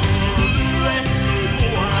more, Lewis no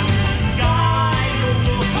more, sky no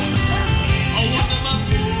more. I want my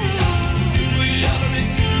people, we are in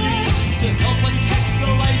to help us take the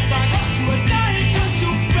life back to a dying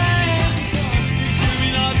country friend. 'Cause we're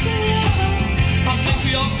doing our good. I think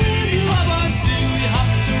we all really want to. We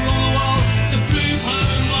have to roll a wall to prove how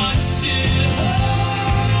much it hurts.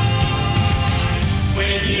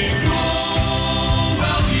 When you go,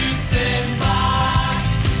 well, you sit back.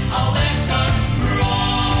 A letter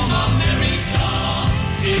from America.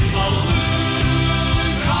 Take a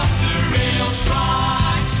look at the rail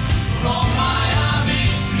track from Miami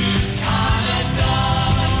to Canada.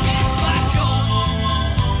 Get back on.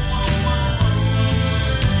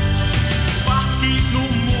 Bathgate no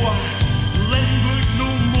more, Linwood no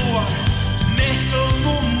more, Methil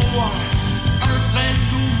no more, Irvine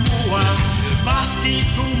no more.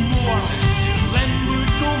 Bathgate no more,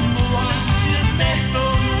 Linwood no more,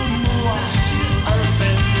 Methil no more,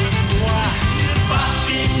 Irvine no more.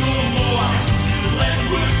 Bathgate no more,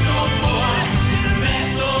 Linwood no more,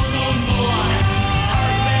 Methil no more,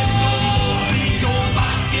 Irvine no more. Go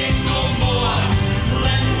Bathgate no more,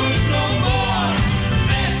 Linwood no more,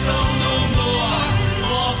 Methil no more,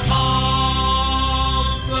 Loch Harbor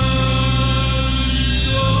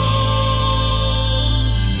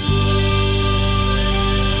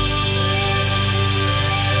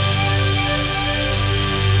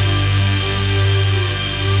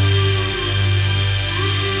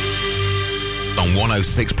On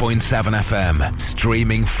 106.7 FM,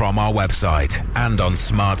 streaming from our website and on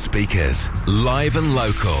smart speakers, live and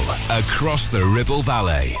local, across the Ribble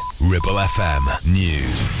Valley. Ribble FM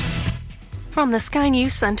News. From the Sky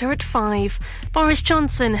News Centre at 5. Boris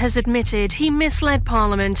Johnson has admitted he misled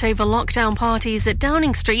Parliament over lockdown parties at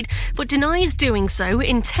Downing Street, but denies doing so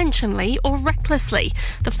intentionally or recklessly.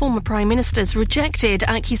 The former Prime Minister's rejected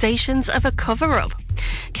accusations of a cover-up.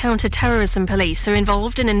 Counter-terrorism police are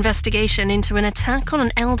involved in an investigation into an attack on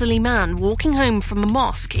an elderly man walking home from a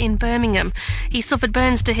mosque in Birmingham. He suffered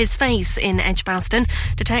burns to his face in Edgbaston.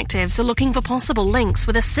 Detectives are looking for possible links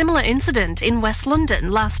with a similar incident in West London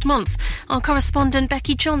last month. Our correspondent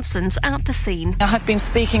Becky Johnson's at the scene. I have been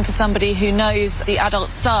speaking to somebody who knows the adult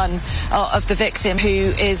son of the victim,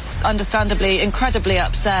 who is understandably incredibly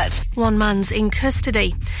upset. One man's in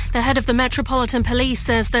custody. The head of the Metropolitan Police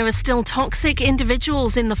says there are still toxic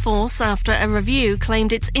individuals in the force after a review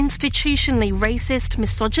claimed it's institutionally racist,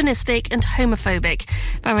 misogynistic and homophobic.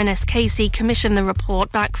 Baroness Casey commissioned the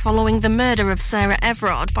report back following the murder of Sarah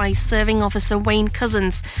Everard by serving officer Wayne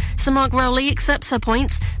Cousins. Sir Mark Rowley accepts her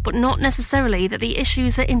points, but not necessarily that the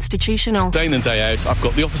issues are institutional. Day in and day out, I've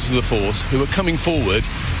got the officers of the force who are coming forward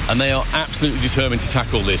and they are absolutely determined to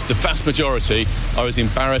tackle this. The vast majority are as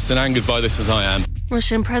embarrassed and angered by this as I am.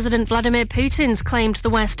 Russian President Vladimir Putin's claimed the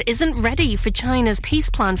West isn't ready for China's peace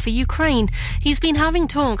plan for Ukraine. He's been having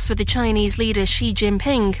talks with the Chinese leader Xi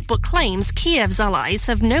Jinping, but claims Kiev's allies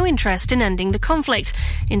have no interest in ending the conflict.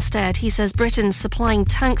 Instead, he says Britain's supplying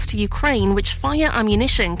tanks to Ukraine which fire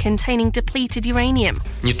ammunition containing depleted uranium.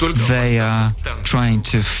 They are trying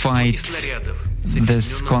to fight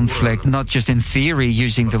this conflict, not just in theory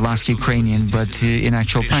using the last Ukrainian, but in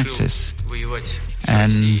actual practice.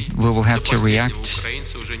 And we will have to react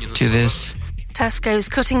to this. Tesco's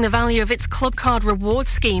cutting the value of its club card reward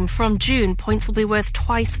scheme. From June, points will be worth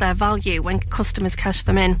twice their value when customers cash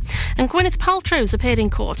them in. And Gwyneth Paltrow's appeared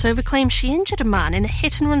in court over claims she injured a man in a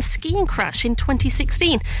hit-and-run skiing crash in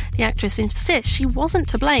 2016. The actress insists she wasn't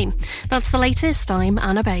to blame. That's the latest. I'm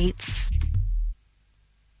Anna Bates.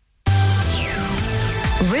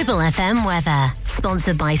 Ribble FM weather,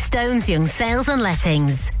 sponsored by Stones Young Sales and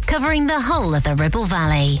Lettings, covering the whole of the Ribble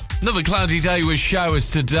Valley. Another cloudy day with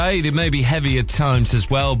showers today. They may be heavy at times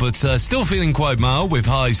as well, but still feeling quite mild with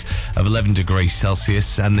highs of 11 degrees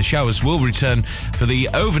Celsius. And the showers will return for the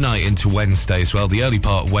overnight into Wednesday as well. The early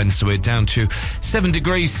part of Wednesday, we're down to 7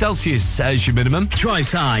 degrees Celsius as your minimum.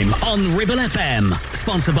 Drive Time on Ribble FM,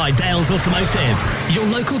 sponsored by Dales Automotive, your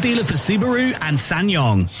local dealer for Subaru and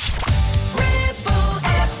SsangYong.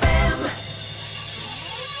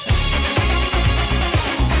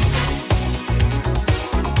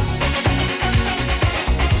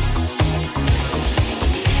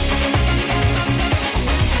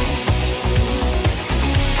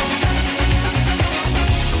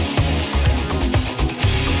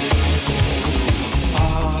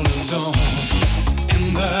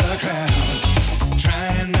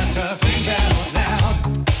 Trying not to think out loud.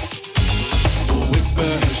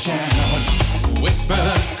 shout,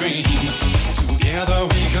 whisper, scream. Together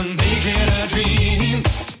we can make it a dream.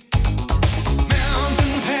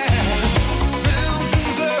 Mountains high,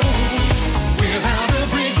 mountains low. Without a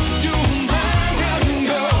bridge, you and mine, how you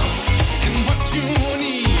go. And what you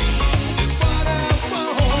need is what I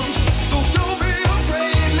want. So don't be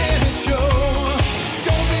afraid, let it show.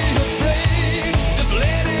 Don't be afraid, just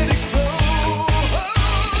let it explode.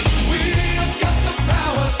 We've got the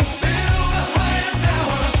power to build the highest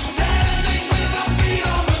tower, standing with our feet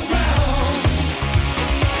on the ground.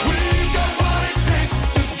 We've got what it takes.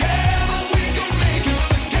 Together we can make it.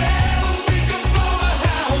 Together we can blow the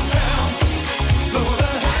house down. Blow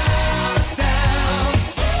the house down.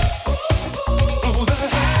 Blow the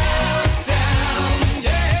house down.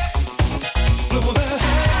 Yeah. Blow the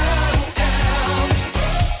house down.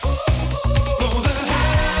 Blow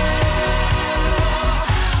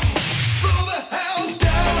the house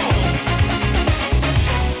down.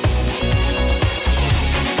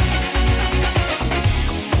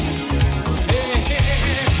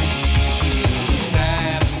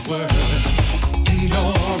 Sad words in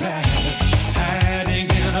your eyes, hiding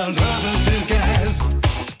in a lover's disguise.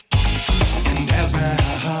 And as my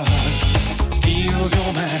heart steals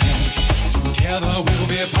your mind, together we'll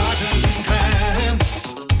be partners in crime.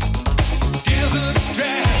 Desert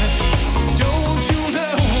dry, don't you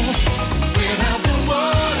know? Without the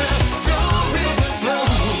water, no river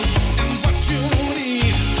flows. And what you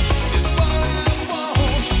need is what I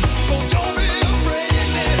want. So don't be afraid,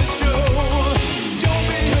 let it show. Don't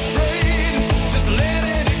be afraid, just let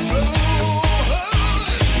it explode.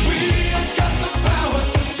 We've got the power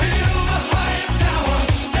to build the highest tower,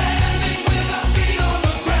 standing with our feet on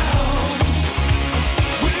the ground.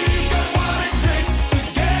 We've got what it takes.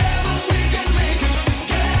 Together we can make it.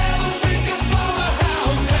 Together we can blow the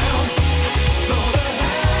house down. Blow the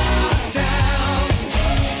house down.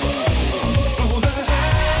 Blow the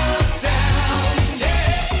house down.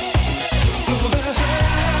 Yeah. Blow the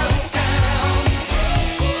house down.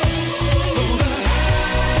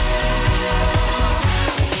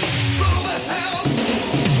 Blow the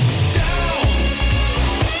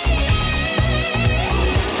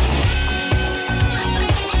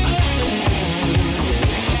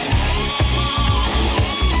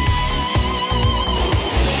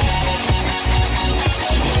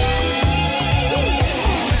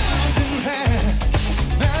Mountains high,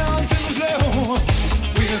 mountains low.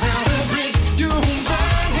 Without a bridge, you and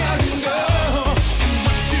mine, how you go. And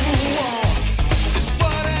what you want is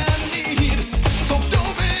what I need. So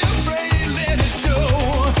don't be afraid, let it show.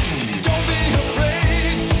 Don't be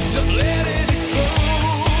afraid, just let it explode.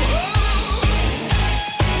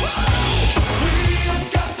 We've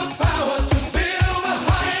got the power to build the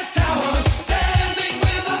highest tower, standing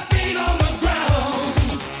with our feet on the ground.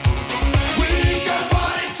 We've got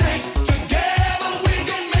what it takes. Together we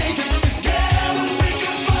can make it. Together we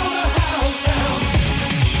can blow the house down.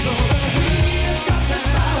 We've got the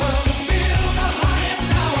power to build the highest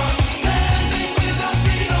tower, standing with our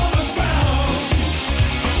feet on the ground.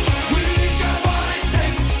 We've got what it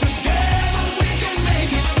takes. Together we can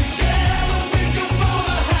make it. Together we can blow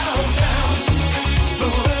the house down.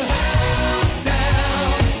 Blow the house down.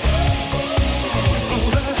 Blow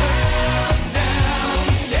the house down.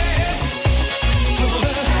 Yeah. Blow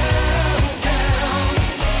the house down.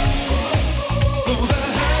 Blow the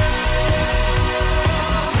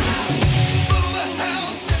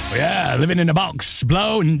Yeah, living in a box,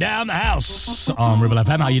 blowing down the house on Ribble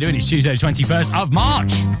FM. How you doing? It's Tuesday, 21st of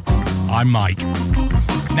March. I'm Mike.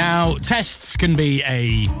 Now, tests can be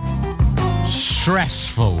a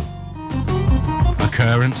stressful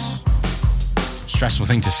occurrence, stressful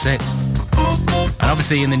thing to sit. And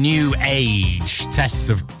obviously in the new age, tests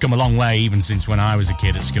have come a long way even since when I was a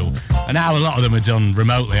kid at school. And now a lot of them are done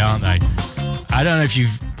remotely, aren't they? I don't know if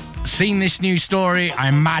you've seen this news story. I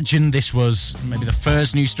imagine this was maybe the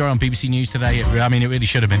first news story on BBC News today. It really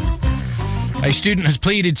should have been. A student has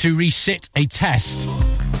pleaded to resit a test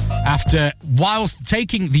after, whilst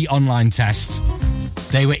taking the online test,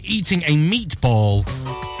 they were eating a meatball.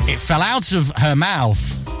 It fell out of her mouth,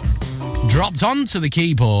 dropped onto the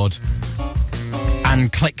keyboard,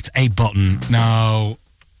 and clicked a button. No.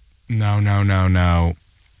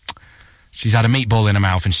 She's had a meatball in her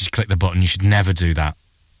mouth and she's clicked the button. You should never do that.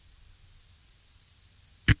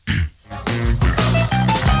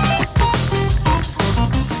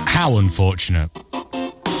 How unfortunate.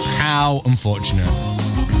 How unfortunate.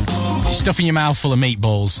 Stuffing your mouth full of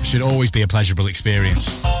meatballs should always be a pleasurable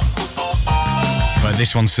experience. But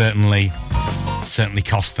this one certainly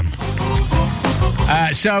cost them.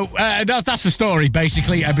 That's the story,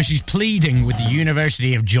 basically. But she's pleading with the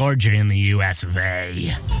University of Georgia in the US of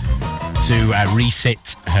A to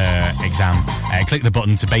resit her exam. Click the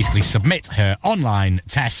button to basically submit her online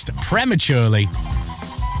test prematurely.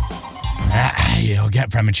 You'll get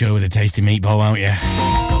premature with a tasty meatball, won't you?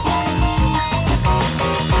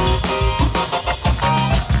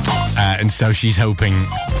 And so she's hoping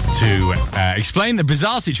to explain the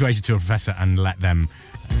bizarre situation to a professor and let them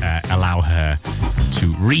allow her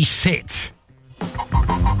to resit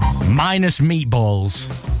minus meatballs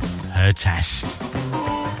her test.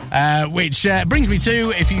 Which brings me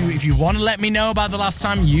to, if you want to let me know about the last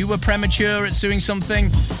time you were premature at doing something,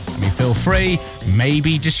 I mean, feel free.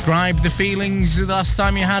 Maybe describe the feelings the last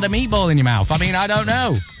time you had a meatball in your mouth. I mean, I don't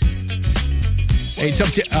know. It's up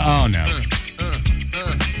to... Oh, no.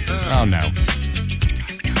 Oh, no.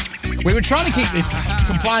 We were trying to keep this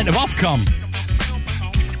compliant of Ofcom.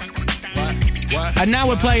 And now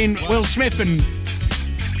we're playing Will Smith and...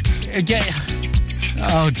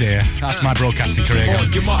 Oh, dear. That's my broadcasting career going.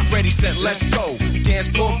 On your mark, ready, set, let's go. Dance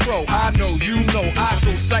floor pro, I know, you know, I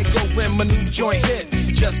go psycho when my new joint hit.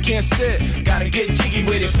 Just can't sit, gotta get jiggy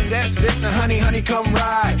with it. That's it, now honey, come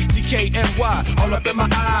ride. DKNY, all up in my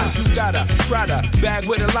eyes. You got a Prada bag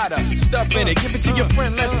with a lot of stuff in it. Give it to your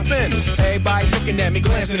friend, let's spin. Everybody looking at me,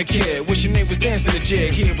 glancing a kid. Wishing they was dancing a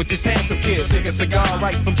jig here with this handsome kid. Sick a cigar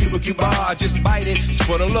right from Cuba. I just bite it, it's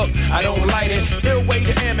for the look, I don't light it. Ill way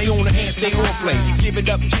to ammo on the hand, stay on play. Give it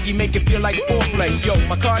up, jiggy, make it feel like foreplay. Yo,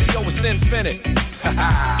 my cardio is infinite.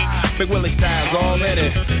 Big Willie style's all in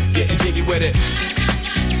it. Getting jiggy with it.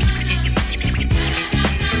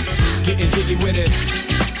 Getting jiggy with it.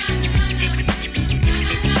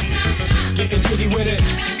 Getting jiggy with it.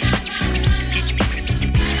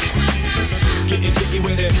 Getting jiggy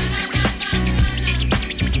with it.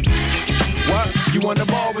 What? You on the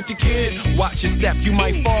ball with your kid? Watch your step, you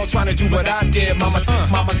might fall trying to do what I did. Mama,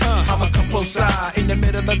 I'ma come close side in the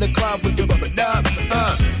middle of the club with the rubber dub.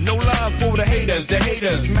 No love for the haters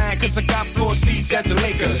mad cause I got floor seats at the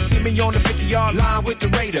Lakers. See me on the 50-yard line with the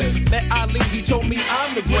Raiders. Met Ali, he told me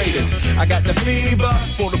I'm the greatest. I got the fever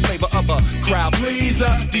for the flavor of a crowd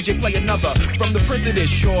pleaser. DJ play another from the prison,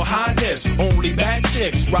 it's your highness. Only bad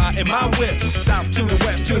chicks riding my whip. South to the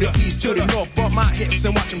west, to the east, to the north. Bump my hips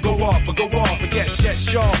and watch them go off. Forget shit,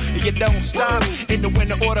 sure, you don't stop. In the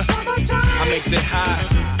winter order, I makes it high.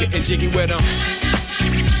 Getting jiggy with them.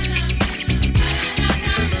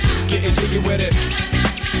 Getting jiggy with it.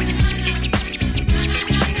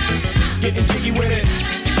 Getting jiggy with it.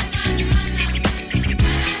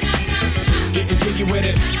 Getting jiggy with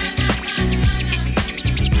it.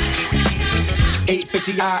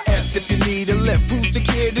 850 IS if you need a lift. Who's the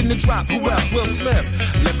kid in the drop? Who else? Will Smith.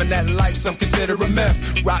 Living that life, some consider a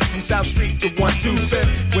myth. Rock from South Street to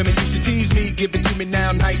 125th. Women used to tease me, give it to me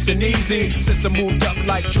now nice and easy. Since I moved up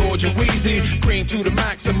like George and Wheezy, cream to the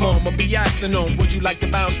maximum, I'll be axing them. Would you like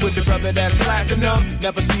to bounce with the brother that's platinum?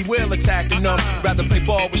 Never see Will attacking them. Rather play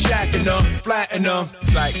ball with Shaq and them, flatten them.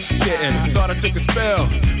 Like getting, thought I took a spell,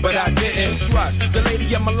 but I didn't. Trust the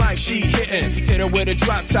lady of my life, she hitting. Hit her with a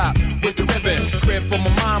drop top, with the ribbon. Crib for my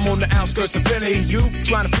mom on the outskirts of Philly. You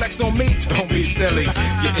trying to flex on me? Don't be silly.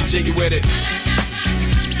 Getting jiggy with it.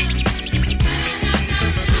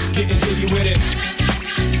 Getting jiggy with it.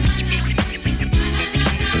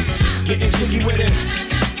 Getting jiggy with it.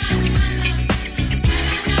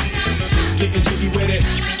 Getting jiggy with it.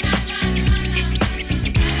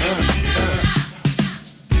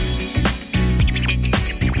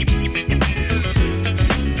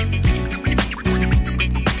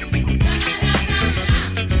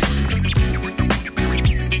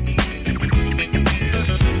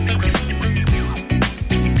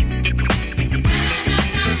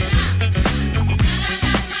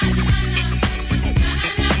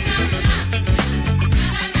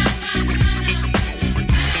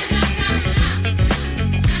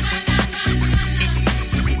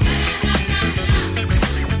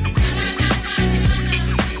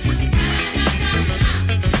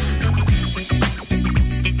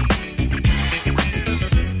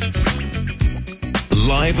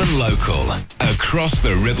 Live and local, across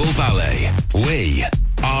the Ribble Valley, we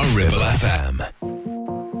are Ribble FM.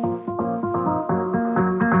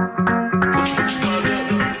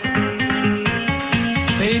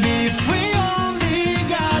 Baby, if we only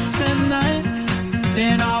got tonight,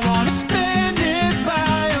 then I wanna spend it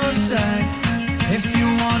by your side. If you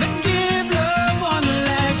wanna give love one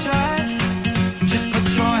last try, just put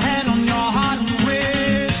your hand on your heart and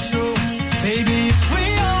whistle. Baby, if we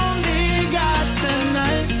only got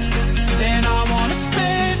tonight, then I wanna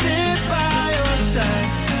spend it by your side.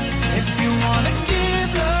 If you wanna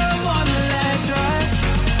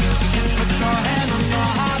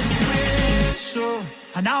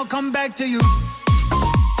come back to you.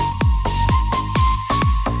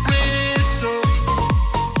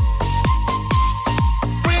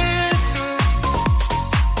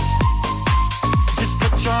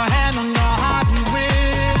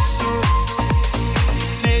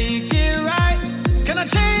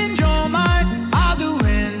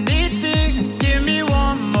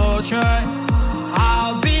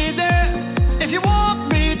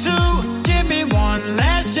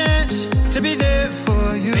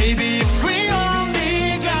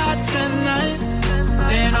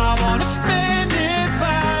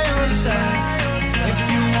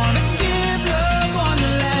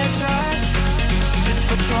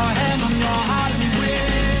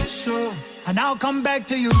 And I'll come back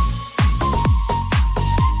to you.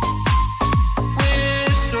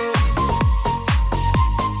 Whistle.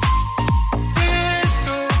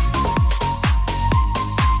 Whistle.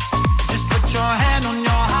 Just put your hand on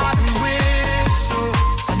your heart and whistle.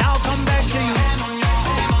 And I'll come back to you.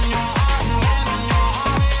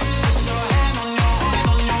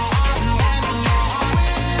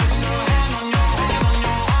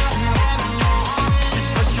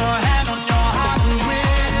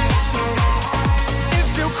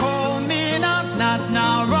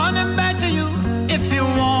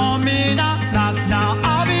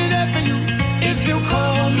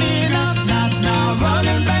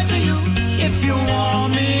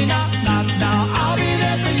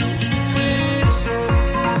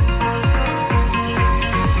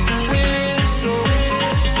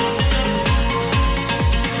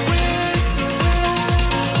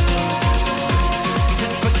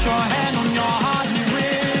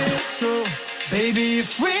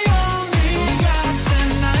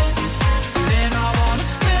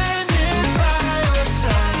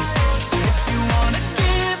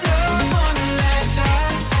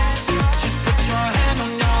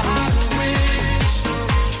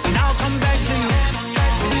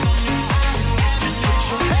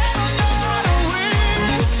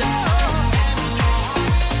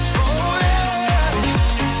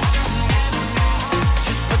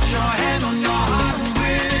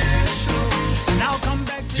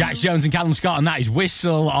 Jones and Callum Scott, and that is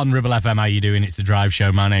Whistle on Ribble FM. How you doing? It's the Drive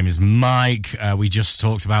Show. My name is Mike. We just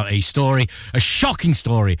talked about a story, a shocking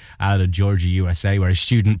story out of Georgia, USA, where a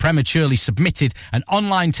student prematurely submitted an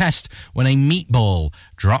online test when a meatball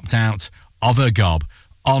dropped out of her gob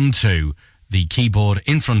onto the keyboard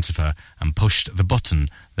in front of her and pushed the button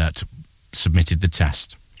that submitted the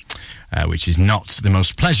test, which is not the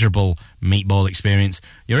most pleasurable meatball experience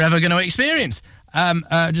you're ever going to experience.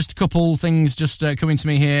 Just a couple things just coming to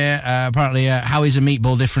me here. Apparently, how is a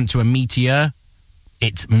meatball different to a meteor?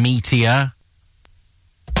 It's meteor.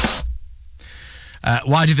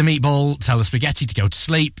 Why did the meatball tell the spaghetti to go to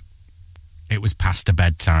sleep? It was past her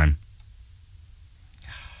bedtime.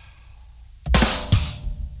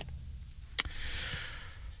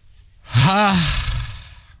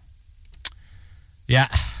 Yeah.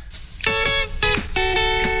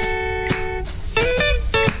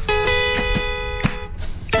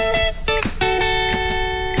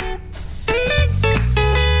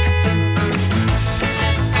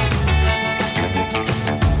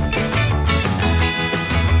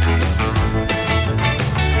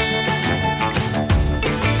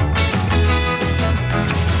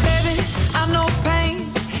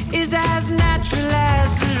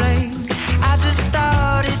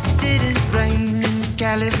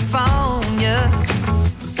 California.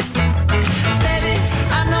 Baby,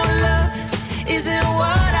 I know love isn't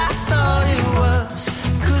what I thought it was,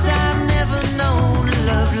 'cause I've never known a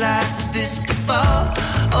love like this before.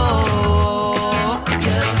 Oh,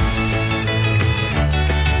 yeah.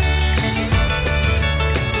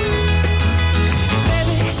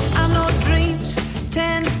 Baby, I know dreams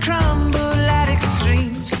tend to crumble at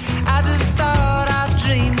extremes. I just thought our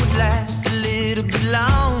dream would last a little bit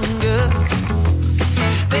longer.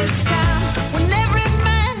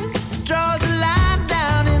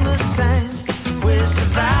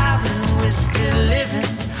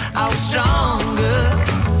 Stronger.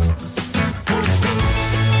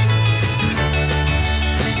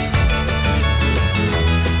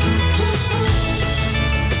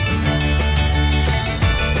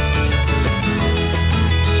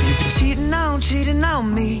 You've been cheating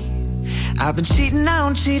on me. I've been cheating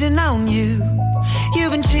on you.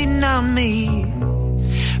 You've been cheating on me,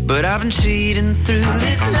 but I've been cheating through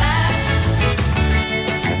this life.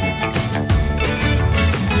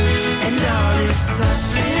 And all this suffering.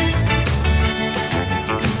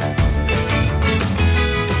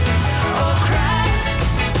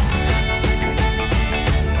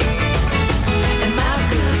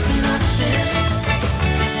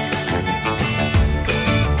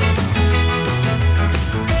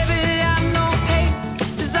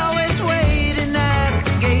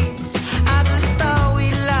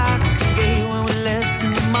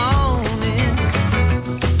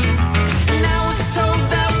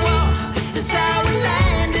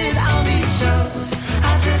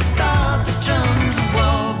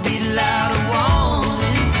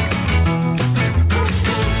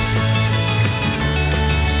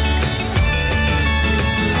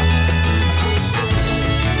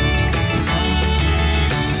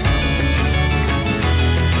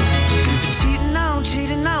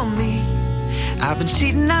 been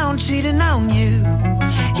cheating on you.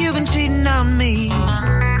 You've been cheating on me.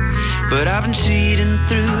 But I've been cheating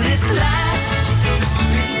through this life.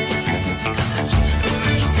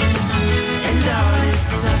 And all this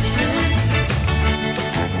suffering.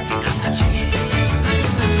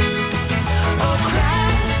 Oh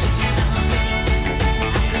Christ,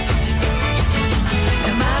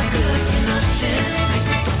 am I good for nothing?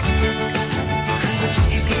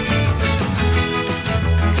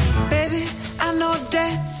 Baby, I know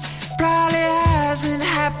death probably hasn't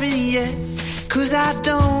happened yet, 'cause I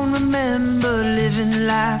don't remember living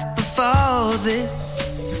life before this.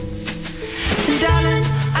 And darling,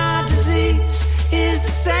 our disease is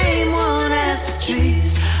the same one as the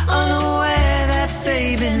trees, unaware that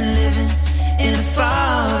they've been living in a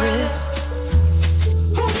forest.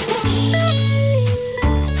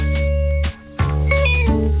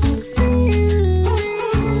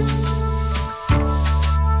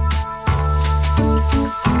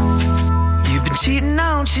 You've been cheating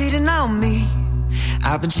on me.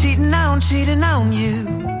 I've been cheating on you.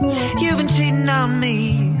 You've been cheating on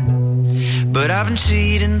me. But I've been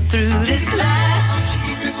cheating through this life.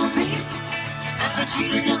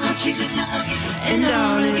 And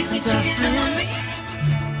all this suffering.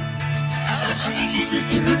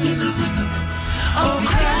 Oh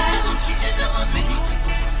Christ,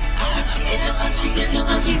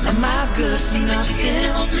 am I good for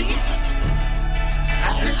nothing?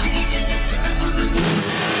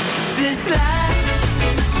 This life.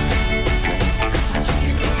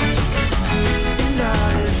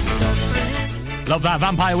 Love that.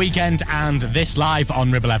 Vampire Weekend and this live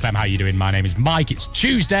on Ribble FM. How you doing? My name is Mike. It's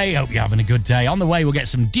Tuesday. Hope you're having a good day. On the way, we'll get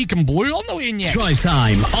some Deacon Blue on the way in yet. Drive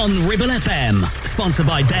Time on Ribble FM. Sponsored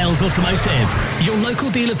by Dales Automotive, your local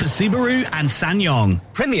dealer for Subaru and SsangYong.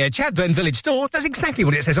 Premier Chadburn Village Store does exactly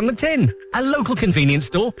what it says on the tin. A local convenience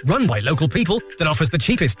store run by local people that offers the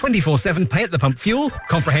cheapest 24/7 pay-at-the-pump fuel,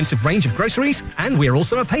 comprehensive range of groceries, and we're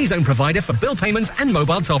also a pay zone provider for bill payments and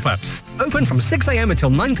mobile top-ups. Open from 6 a.m. until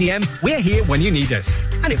 9 p.m. We're here when you need us.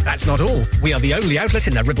 And if that's not all, we are the only outlet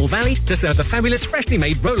in the Ribble Valley to serve the fabulous freshly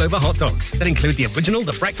made rollover hot dogs that include the original,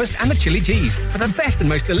 the breakfast and the chili cheese for the best and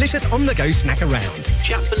most delicious on-the-go snack around.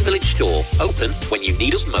 Chapman Village Store, open when you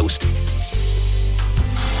need us most.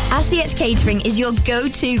 Asiet Catering is your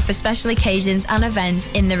go-to for special occasions and events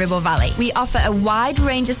in the Ribble Valley. We offer a wide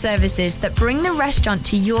range of services that bring the restaurant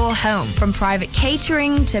to your home, from private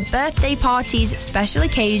catering to birthday parties, special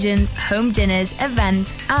occasions, home dinners,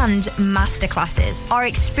 events, and masterclasses. Our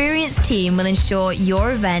experienced team will ensure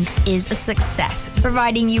your event is a success,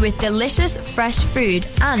 providing you with delicious, fresh food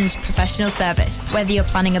and professional service. Whether you're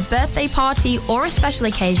planning a birthday party or a special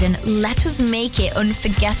occasion, let us make it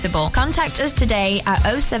unforgettable. Contact us today at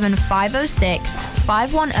 07506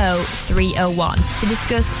 510 301 to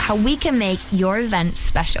discuss how we can make your event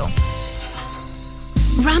special.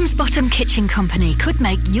 Ramsbottom Kitchen Company could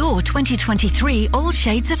make your 2023 all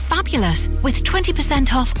shades of fabulous with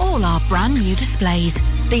 20% off all our brand new displays.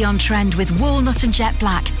 Be on trend with walnut and jet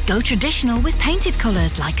black. Go traditional with painted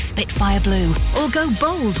colours like Spitfire Blue. Or go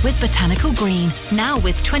bold with botanical green. Now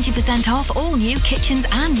with 20% off all new kitchens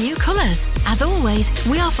and new colours. As always,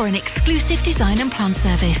 we offer an exclusive design and plan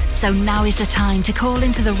service. So now is the time to call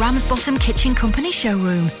into the Ramsbottom Kitchen Company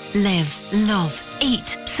showroom. Live, love,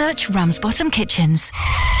 eat. Search Ramsbottom Kitchens.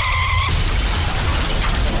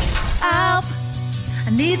 Help! I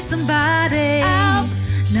need somebody. Help!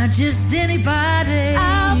 Not just anybody.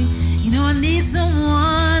 Help! You know I need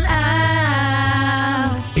someone.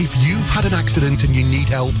 Help! If you've had an accident and you need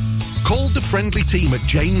help, call the friendly team at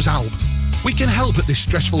James Alp. We can help at this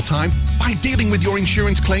stressful time by dealing with your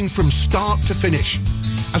insurance claim from start to finish.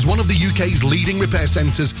 As one of the UK's leading repair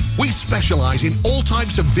centres, we specialise in all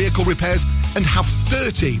types of vehicle repairs and have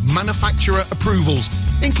 30 manufacturer approvals,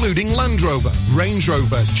 including Land Rover, Range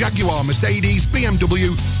Rover, Jaguar, Mercedes,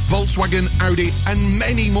 BMW, Volkswagen, Audi and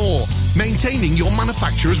many more, maintaining your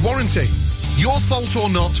manufacturer's warranty. Your fault or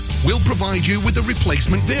not, we'll provide you with a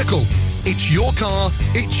replacement vehicle. It's your car,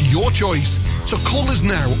 it's your choice. So call us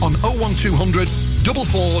now on 01200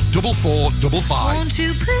 444455. Won't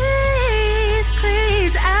you please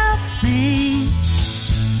help me?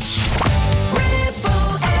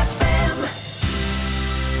 Ribble FM.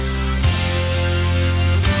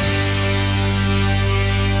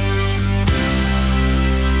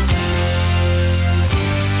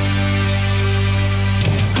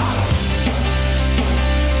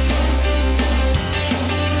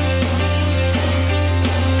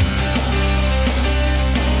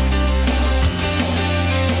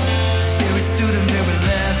 Fear a student never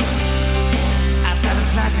left.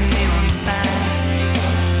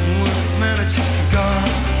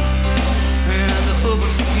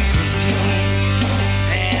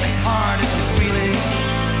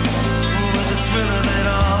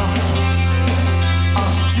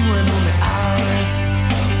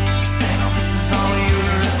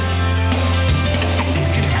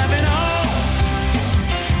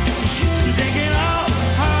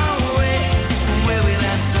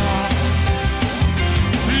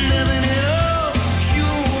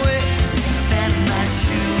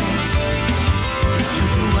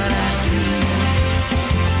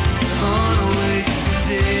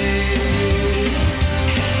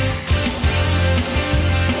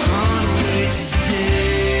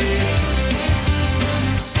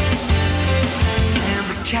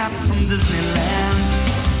 Disneyland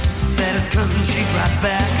that his cousin she brought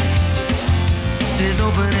back stays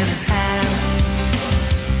open in his hand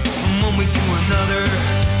from one week to another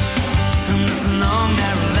in this long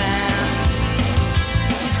narrow land.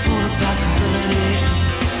 It's full of possibility,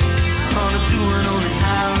 all to do in only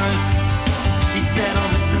hours. He said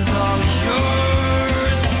all this is all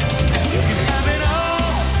yours. You can have it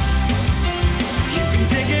all, you can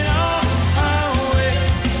take it all away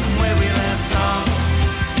from where we left off.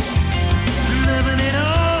 Living it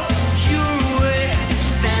all your way,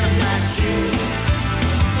 stand in my shoes.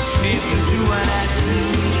 If you do what I do,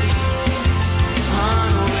 on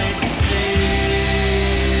the way to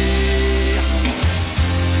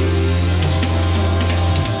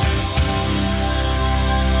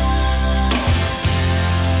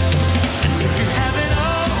and you can have it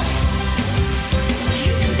all,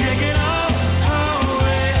 you can take it all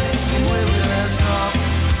away from where we left off.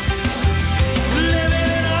 Living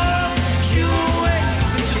it all your way,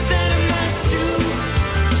 stand in my shoes.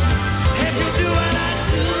 If you do what I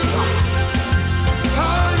do,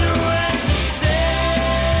 on your way to stay.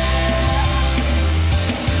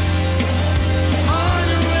 On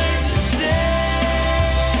your way to stay.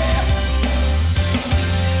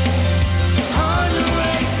 On your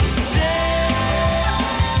way to stay.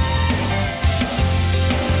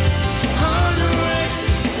 On your way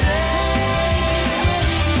to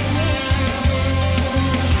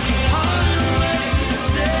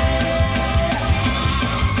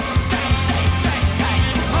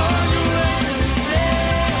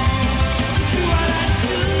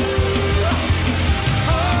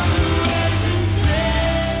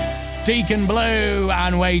Deacon Blue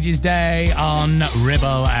and Wages Day on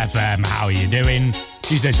Ribble FM. How are you doing?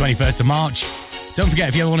 Tuesday, 21st of March. Don't forget,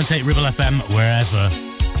 if you ever want to take Ribble FM wherever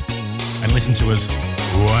and listen to us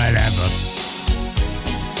wherever,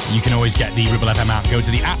 you can always get the Ribble FM app. Go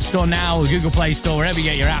to the App Store now, the Google Play Store, wherever you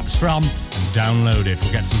get your apps from, and download it.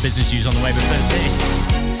 We'll get some business news on the way, but first this.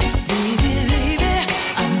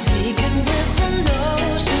 I'm taken with the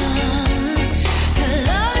notion to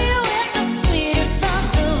love you with the sweetest of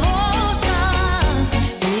devotion.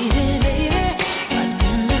 Baby, baby, my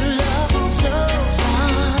tender love will flow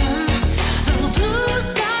from the blue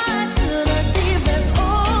sky to the deepest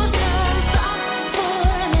ocean. Stop for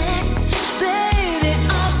a minute, baby,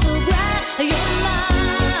 I'm so glad you're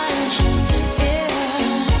mine. Yeah,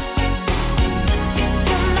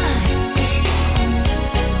 you're mine.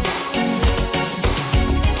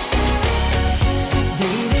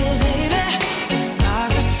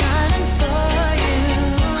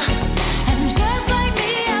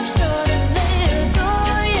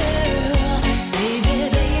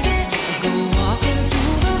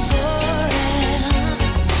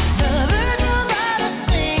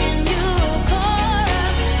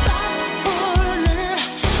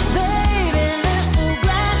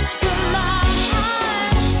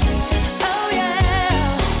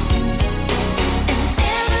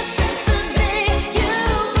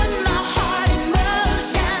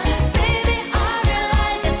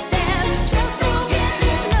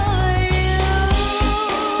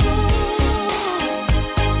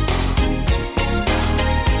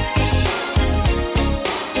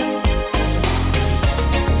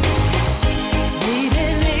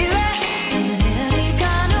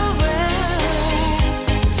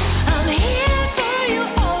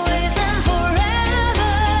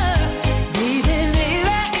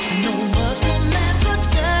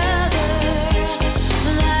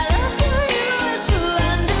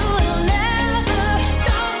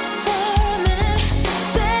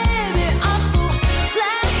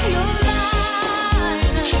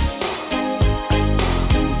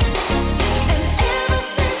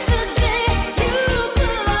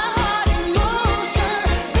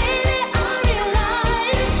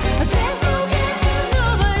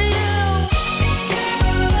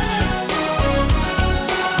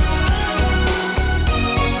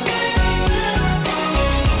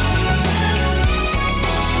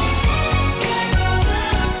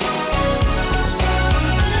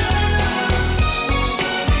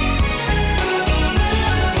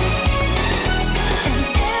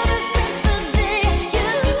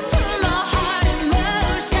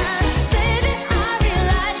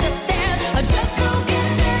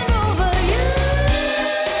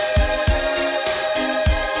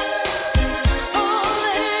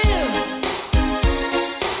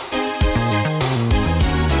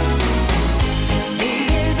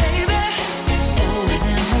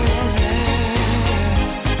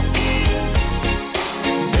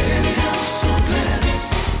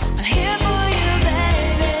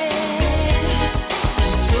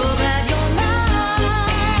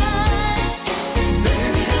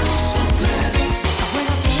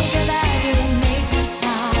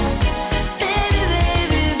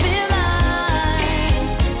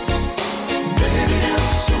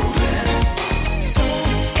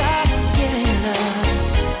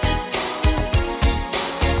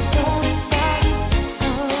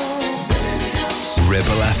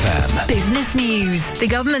 business news. The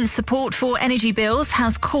government's support for energy bills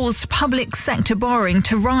has caused public sector borrowing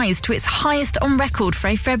to rise to its highest on record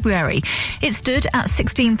for February. It stood at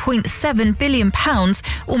 £16.7 billion,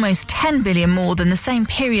 almost £10 billion more than the same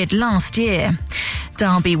period last year.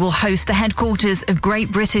 Derby will host the headquarters of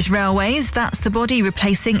Great British Railways. That's the body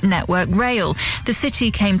replacing Network Rail. The city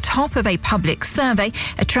came top of a public survey,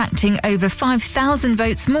 attracting over 5,000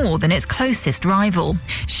 votes more than its closest rival.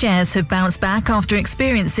 Shares have bounced back after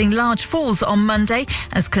experiencing large falls on Monday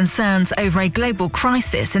as concerns over a global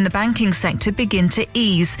crisis in the banking sector begin to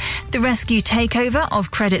ease. The rescue takeover of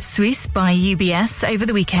Credit Suisse by UBS over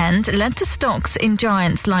the weekend led to stocks in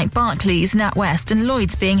giants like Barclays, NatWest and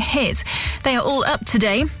Lloyds being hit. They are all up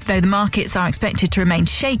today, though the markets are expected to remain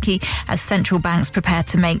shaky as central banks prepare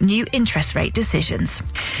to make new interest rate decisions.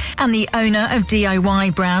 And the owner of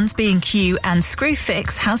DIY brands B&Q and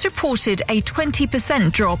Screwfix has reported a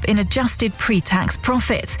 20% drop in adjusted pre-tax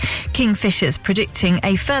profits. Kingfisher's predicting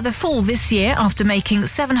a further fall this year after making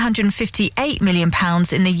 £758 million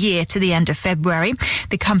in the year to the end of February.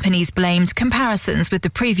 The company's blamed comparisons with the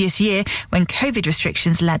previous year when COVID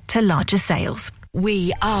restrictions led to larger sales.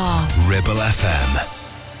 We are Ribble FM.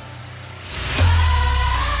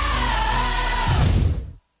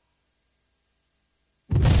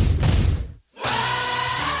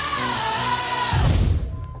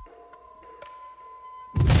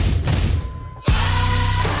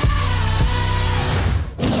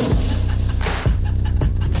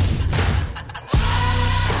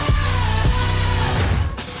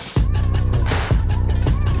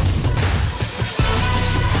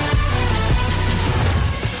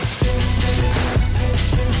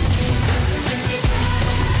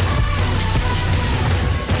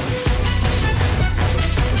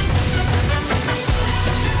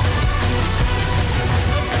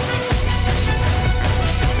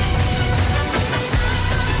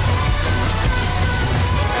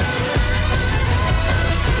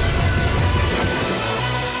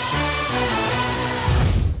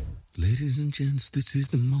 This is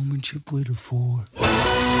the moment you've waited for.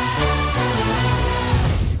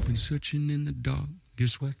 You've been searching in the dark, your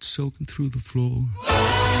sweat soaking through the floor.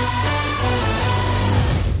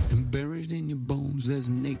 And buried in your bones, there's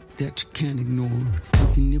an ache that you can't ignore.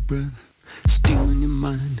 Taking your breath, stealing your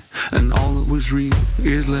mind, and all that was real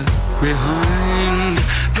is left behind.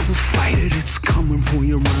 Don't fight it, it's coming for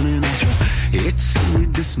you, running at you. It's only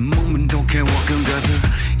this moment, don't care what can gather.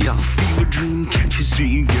 Your fever dream, can't you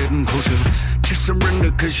see, getting closer. Just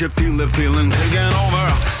surrender, cause you feel the feeling taking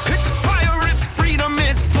over. It's fire, it's freedom,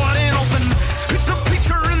 it's flooding open. It's a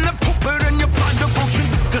picture in the pulpit and your blind devotion.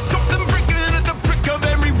 There's something breaking at the brick of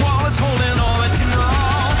every wall. It's holding all that you know.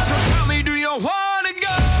 So tell me, do you want to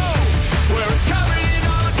go where it's covered in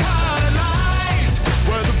all the colored lights,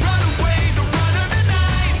 where the runaways are running the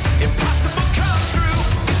night? Impossible comes true,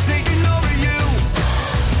 it's taking over you.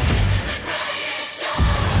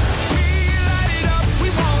 We light it up, we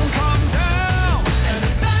won't come down, and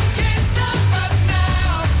the sun can't stop us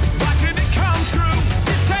now. Watch it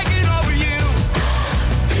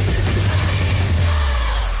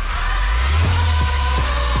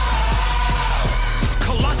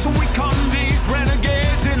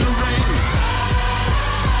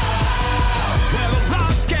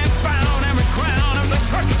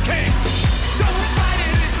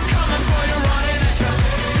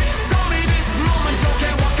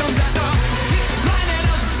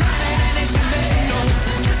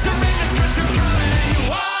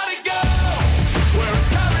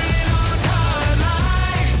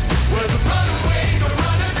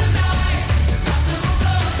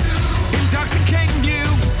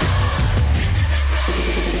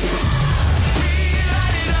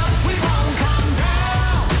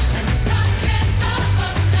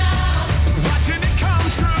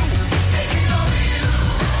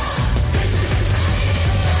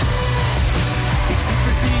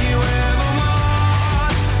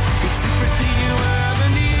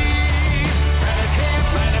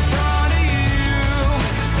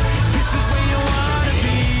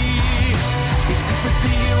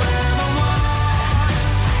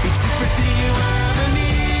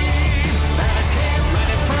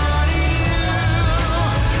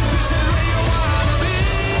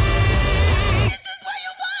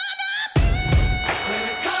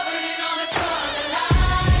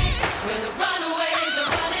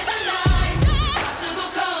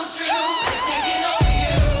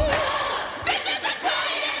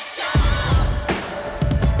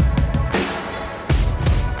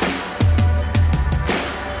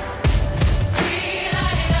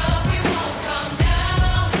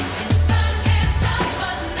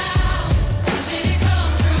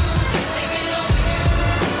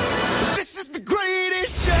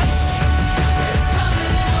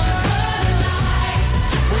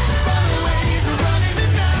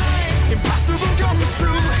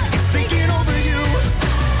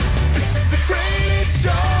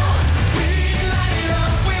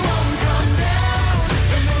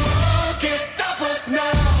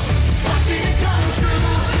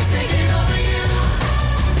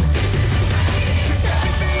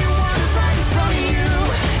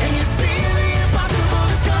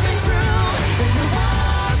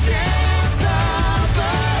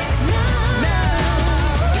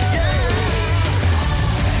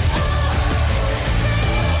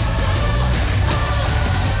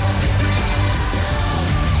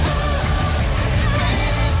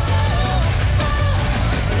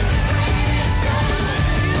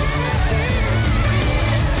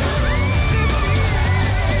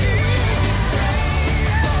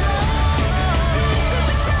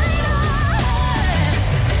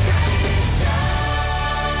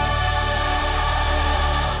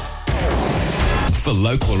For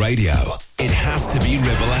local radio, it has to be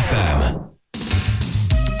Ribble FM.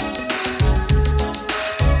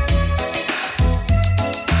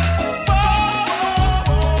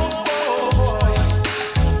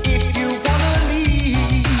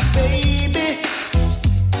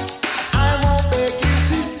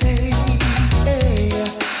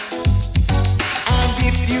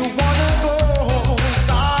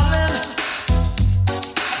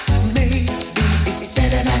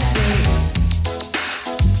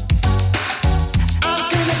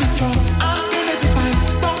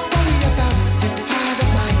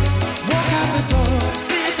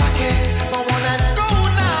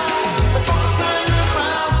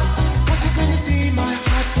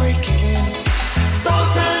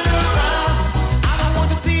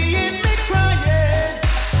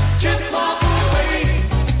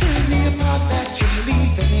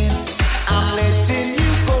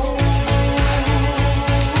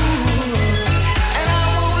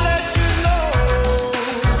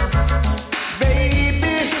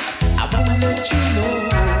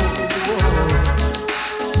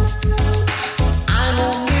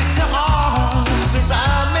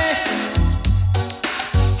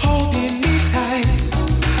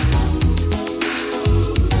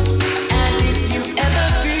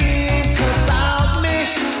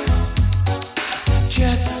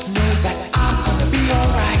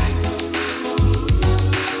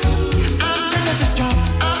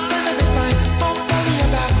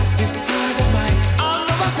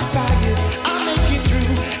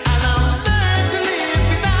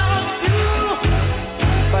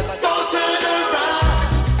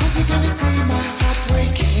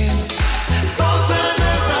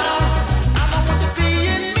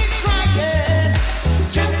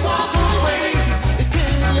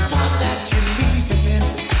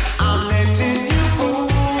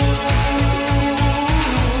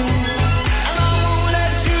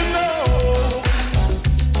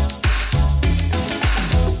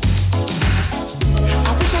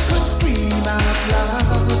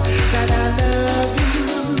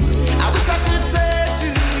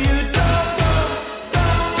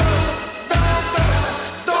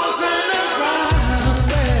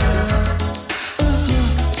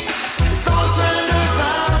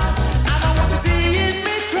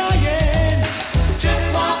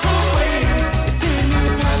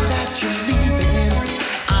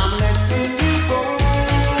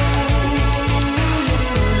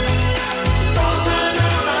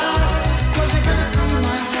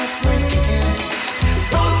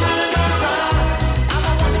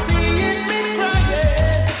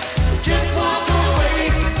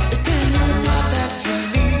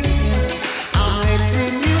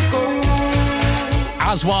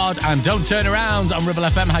 Aswad and Don't Turn Around on Ribble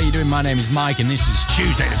FM. How you doing? My name is Mike and this is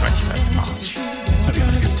Tuesday the 21st of March. Hope you're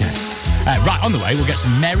having a good day. Right, on the way, we'll get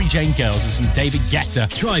some Mary Jane Girls and some David Guetta.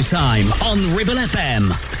 Drive Time on Ribble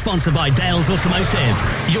FM. Sponsored by Dales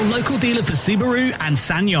Automotive, your local dealer for Subaru and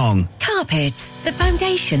SsangYong. Carpets, the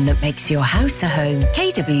foundation that makes your house a home.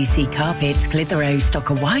 KWC Carpets Clitheroe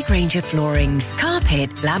stock a wide range of floorings,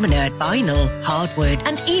 carpet, laminate, vinyl, hardwood,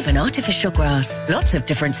 and even artificial grass. Lots of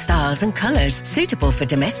different styles and colours, suitable for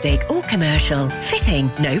domestic or commercial.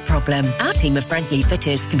 Fitting, no problem. Our team of friendly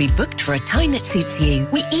fitters can be booked for a time that suits you.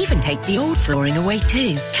 We even take the old flooring away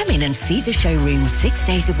too. Come in and see the showroom 6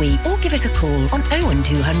 days a week or give us a call on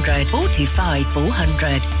 01200 425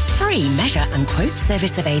 400. Free measure and quote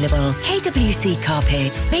service available. KWC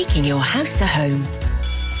Carpets, making your house a home.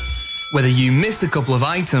 Whether you missed a couple of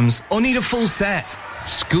items or need a full set,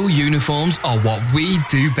 school uniforms are what we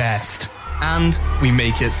do best. And we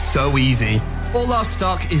make it so easy. All our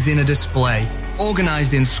stock is in a display,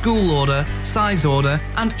 organised in school order, size order,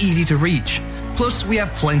 and easy to reach. Plus, we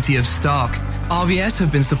have plenty of stock. RVS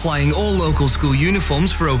have been supplying all local school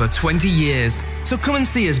uniforms for over 20 years. So come and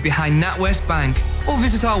see us behind NatWest Bank or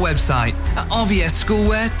visit our website at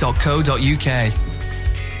rvsschoolwear.co.uk.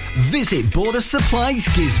 Visit Border Supplies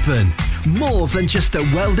Gisborne. More than just a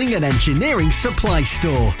welding and engineering supply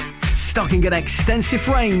store. Stocking an extensive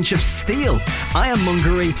range of steel,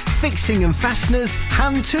 ironmongery, fixing and fasteners,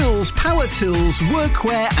 hand tools, power tools,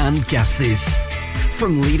 workwear and gases.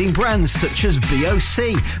 From leading brands such as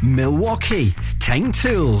BOC, Milwaukee, Tang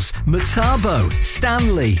Tools, Metabo,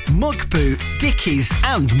 Stanley, Muckboot, Dickies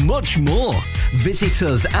and much more. Visit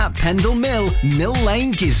us at Pendle Mill, Mill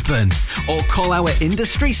Lane, Gisborne or call our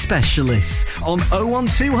industry specialists on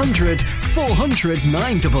 01200 400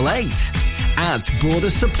 988. At Border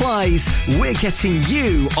Supplies, we're getting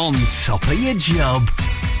you on top of your job.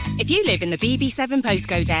 If you live in the BB7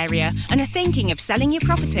 postcode area and are thinking of selling your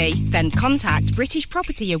property, then contact British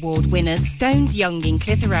Property Award winners Stones Young in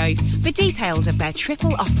Clitheroe for details of their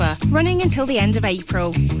triple offer running until the end of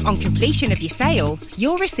April. On completion of your sale,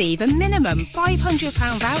 you'll receive a minimum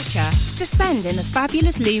 £500 voucher to spend in the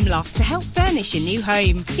fabulous loom loft to help furnish your new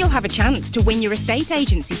home. You'll have a chance to win your estate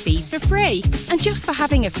agency fees for free. And just for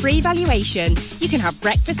having a free valuation, you can have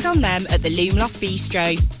breakfast on them at the Loom Loft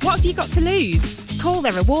Bistro. What have you got to lose? Call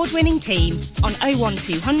their award-winning team on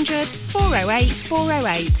 01200 408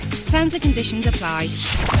 408. Terms and conditions apply.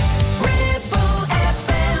 Ribble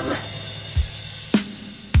FM.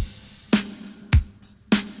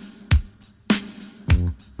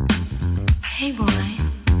 Hey boy,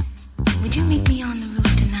 would you meet me on the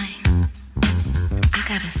roof tonight? I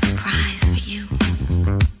got a surprise for you.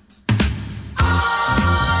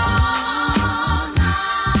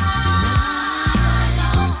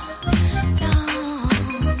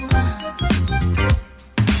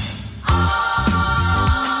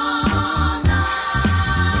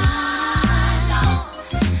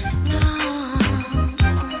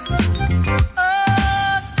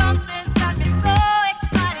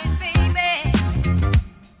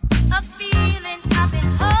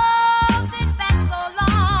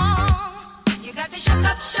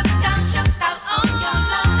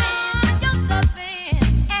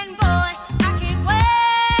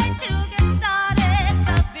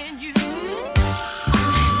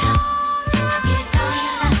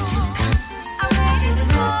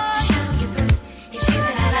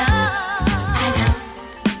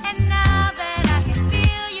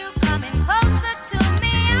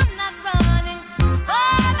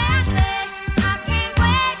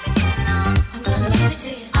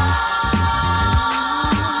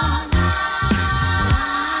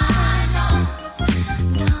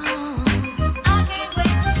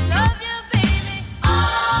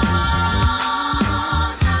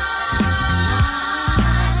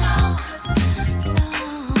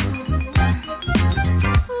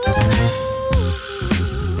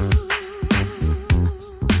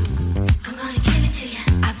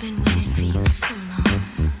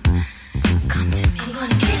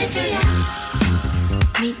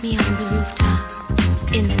 Meet me on the rooftop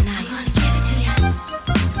in the night. I'm gonna give it to you.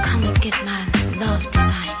 Come and get my love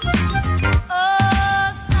tonight. Oh,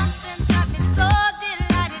 something's got me so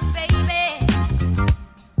delighted, baby.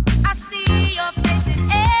 I see your face in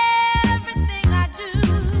everything I do.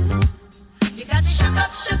 You got me shook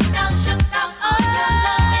up, shook down, on your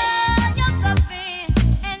loving,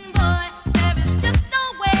 and boy, there is just no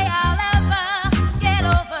way I'll ever get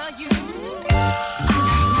over you.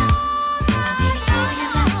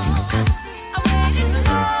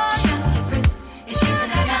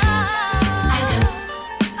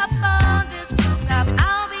 Upon this rooftop,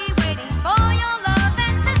 I'll be waiting for your love,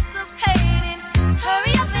 anticipating.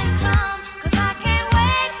 Hurry up and come, 'cause I can't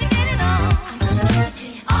wait to get it on. I'm gonna give it to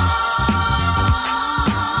you all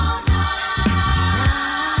night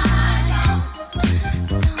long.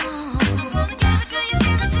 I'm gonna give it to you,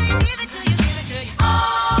 give it to you, give it to you, give it to you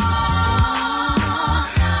all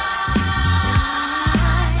night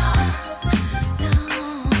long.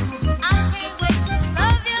 I can't wait to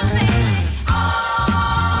love you, baby.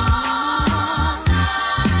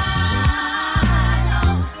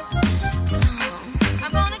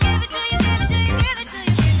 I'm gonna give it to you, give it to you, give it to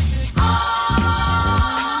you, give it to you all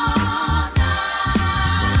night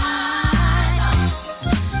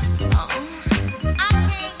long. I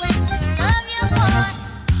can't wait to love you, boy.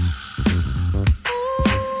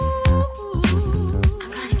 I'm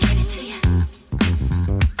gonna give it to you.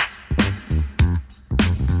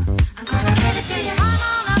 I'm gonna give it to you. Come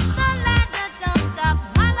on up the ladder, don't stop.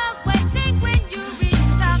 My love's waiting when you reach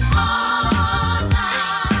the top all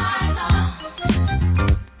night long.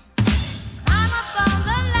 I'm up on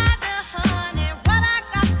the ladder, honey. What I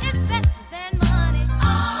got is better than money.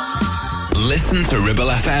 Listen to Ribble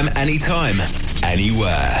FM anytime,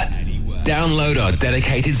 anywhere. Download our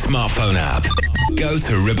dedicated smartphone app. Go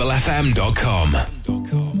to ribblefm.com.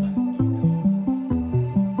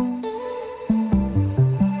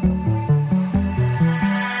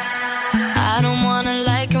 I don't wanna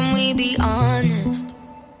lie, can we be honest?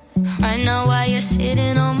 Right now while you're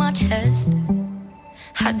sitting on my chest,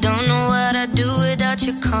 I don't know what I'd do without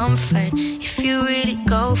your comfort. If you really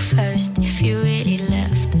go first, if you really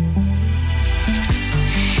left,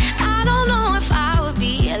 I don't know if I would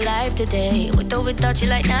be alive today, with or without you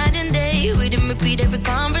like night and day. We didn't repeat every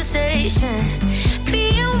conversation.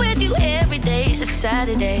 Being with you every day is a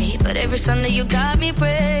Saturday, but every Sunday you got me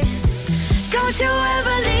praying. Don't you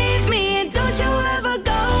ever leave me, and don't you ever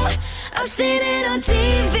go. I've seen it on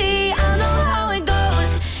TV, I know how it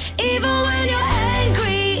goes.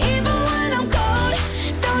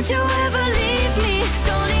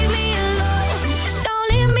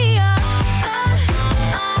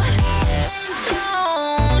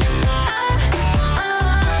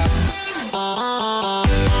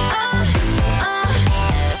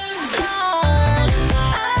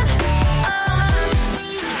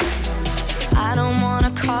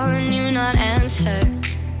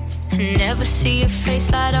 Never see your face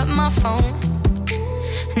light up my phone.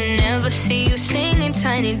 Never see you singing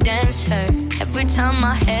Tiny Dancer. Every time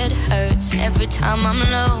my head hurts, every time I'm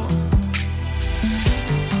low.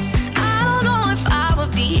 'Cause I don't know if I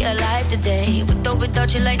would be alive today, with or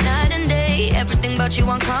without you like night and day. Everything about you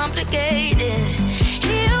uncomplicated.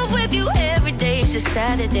 Here with you every day is a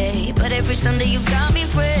Saturday, but every Sunday you got me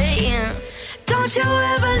praying. Don't you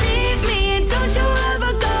ever leave me, don't you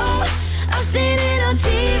ever go. I've seen it on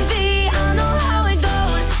TV, I know how it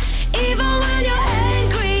goes. Even when you're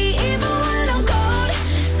angry, even when I'm cold.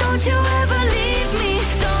 Don't you ever leave me,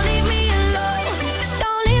 don't leave me alone.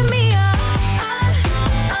 Don't leave me alone.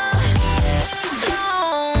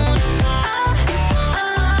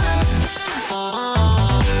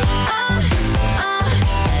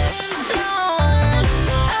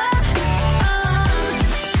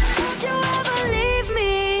 Don't you ever leave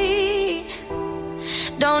me.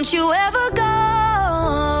 Don't you ever go.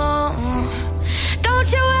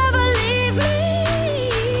 Don't you ever leave me.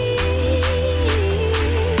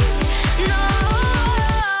 No.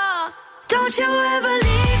 Don't you ever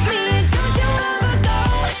leave me. Don't you ever go.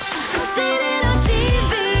 I've seen it on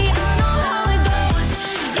TV. I know how it goes.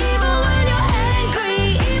 Even when you're angry,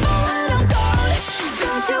 even when I'm cold.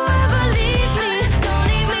 Don't you ever leave me. Don't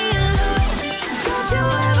leave me alone. Don't you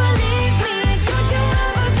ever leave me. Don't you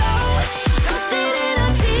ever go. I've seen it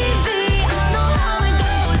on TV. I know how it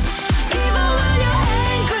goes. Even when you're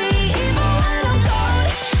angry, even when I'm cold.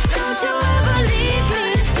 Don't you ever leave me.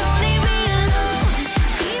 Don't leave me alone.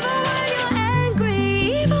 Even when you're angry,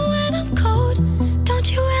 even when I'm cold. Don't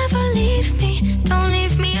you ever leave me. Don't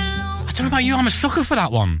leave me alone. I don't know about you, I'm a sucker for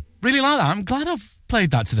that one. Really like that. I'm glad I've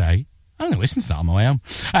played that today. I'm going to listen to that on my way home.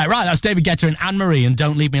 Right, that's David Guetta and Anne-Marie and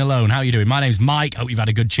Don't Leave Me Alone. How are you doing? My name's Mike. Hope you've had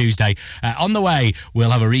a good Tuesday. On the way,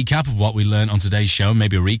 we'll have a recap of what we learned on today's show,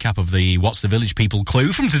 maybe a recap of the What's the Village People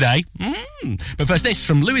clue from today. But first, this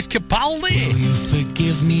from Lewis Capaldi. Will you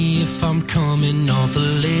forgive me if I'm coming off a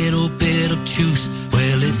little bit obtuse?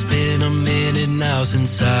 Well, it's been a minute now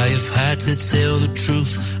since I have had to tell the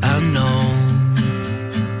truth. I know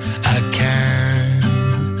I can,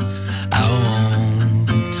 I won't.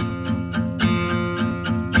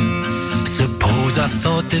 Suppose I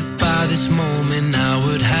thought that by this moment I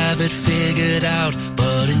would have it figured out,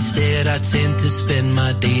 but instead I tend to spend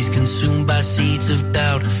my days consumed by seeds of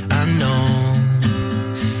doubt. I know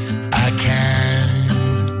I can,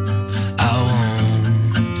 I won't.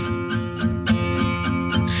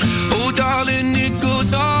 Oh darling, it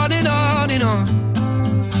goes on and on and on.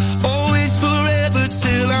 Always forever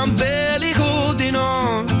till I'm barely holding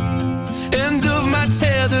on. End of my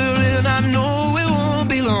tether and I know it won't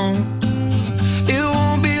be long. It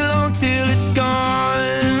won't be long till it's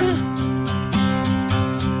gone.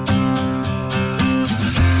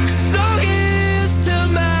 So here's to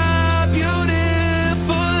my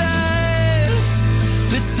beautiful life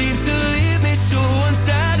that seems to leave me so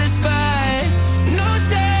unsatisfied. No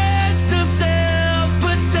sense of self,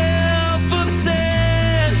 but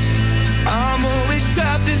self-obsessed. I'm always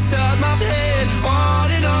trapped inside my head.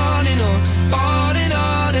 On and on and on, on and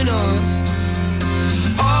on and on.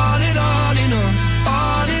 On and on and on,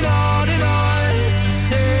 on and on and on.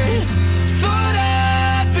 Say, thought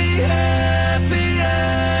I'd be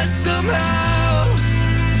happier somehow.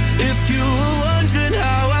 If you were wondering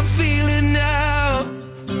how I'm feeling now,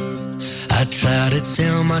 I try to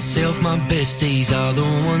tell myself my best days are the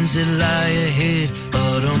ones that lie ahead,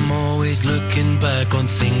 but I'm always looking back on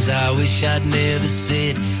things I wish I'd never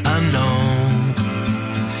said. I know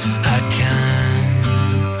I can,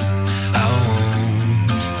 I won't.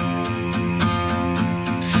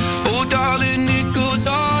 Oh darling, it goes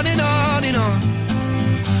on and on and on.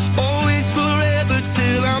 Always forever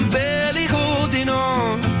till I'm barely holding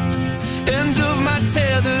on. End of my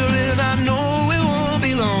tether and I know it won't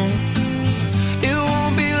be long. It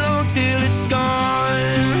won't be long till it's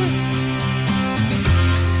gone.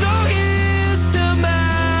 So here's to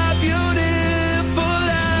my beautiful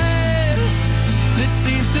life that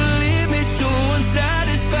seems to leave me so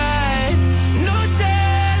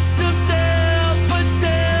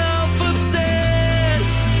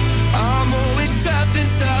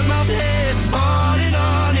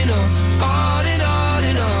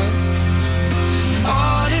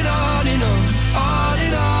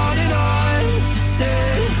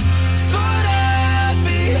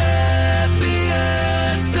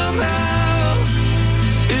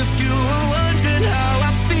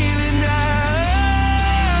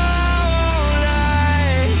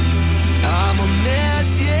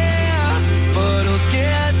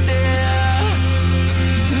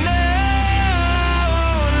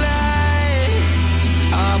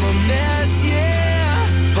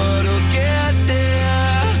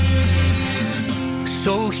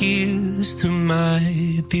close to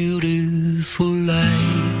my beautiful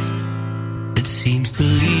life. It seems to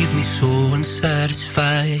leave me so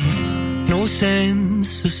unsatisfied. No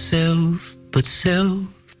sense of self, but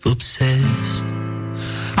self-obsessed.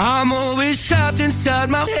 I'm always trapped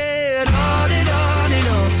inside my head. On and on and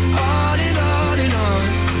on, on and on and on.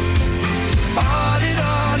 On and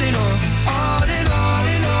on and on, on and on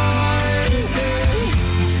and on.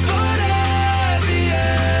 But every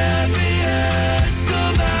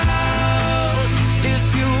somehow, if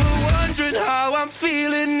you were wondering how I'm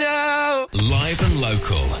feeling now. Live and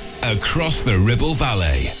local, across the Ribble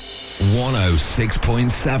Valley.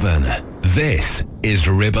 106.7. This is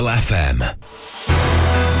Ribble FM.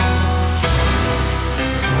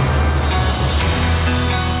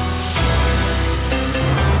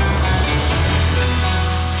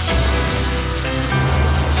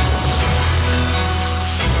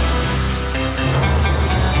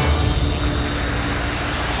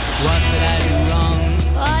 What did I do wrong?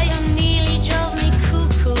 Oh, you nearly drove me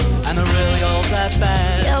cuckoo. Am I really all that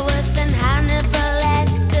bad? You're worse than Hannibal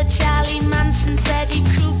Lecter, Charlie Manson, Freddy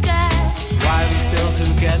Krueger. Why are we still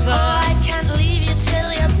together? Oh, I can't leave you till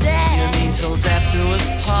you're dead. You mean till death do us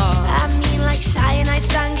part? I mean like cyanide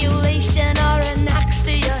strangulation or an axe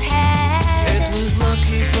to your head. It was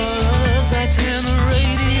lucky for us I turned the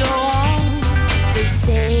radio on. They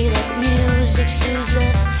say that music soothes the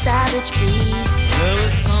savage beast. There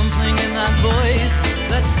was something in that voice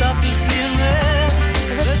that stopped us seeing red.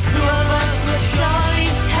 The two of us were surely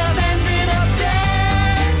have ended up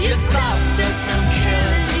dead. You stopped us from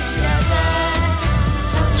killing each other.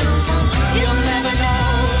 You'll never know,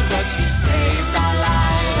 but you saved our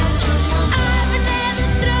lives. I've never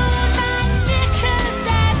thrown my knickers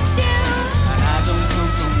at you. And I don't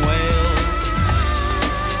come from Wales.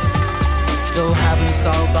 Still haven't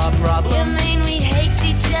solved our problem. You mean we hate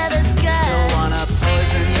each other's guts? Still wanna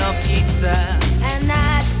poison your pizza. And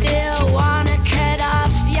I still wanna cut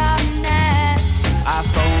off your nuts. I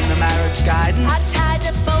phoned the marriage guidance. I tied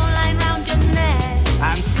the phone line round your neck.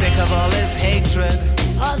 I'm sick of all this hatred.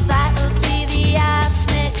 Oh, that'll be the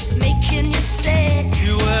arsenic making you sick.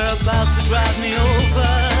 You were about to drive me over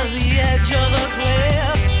the edge of a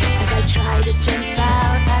cliff. As I tried to jump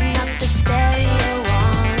out, I knocked the stereo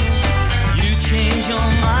on. You changed your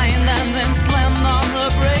mind and then slammed on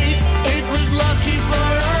the brakes. It was lucky for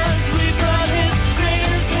us, we brought his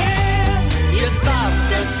greatest hits. You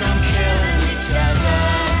stopped us from killing each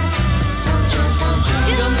other.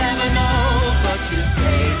 You'll never know, but you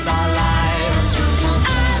saved our lives.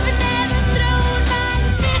 I've never thrown my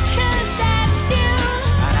knickers at you.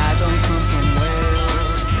 And I don't come from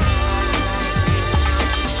Wales.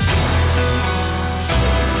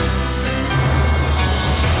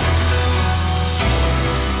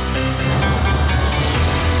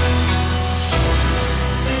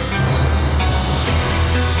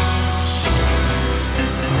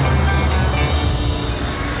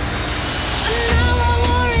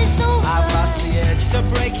 I've lost the edge to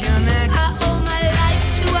break your neck. I owe my life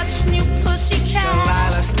to what's new pussycat.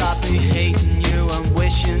 Delilah, stop me hating you and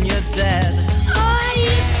wishing you're dead. Oh, I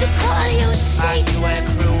used to call you And Satan, you were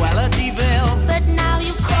Cruella de Vil. but now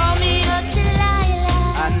you call me your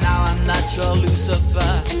Delilah. And now I'm not your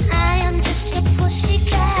Lucifer. And I am just your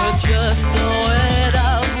pussycat. But just a word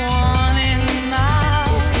of warning now.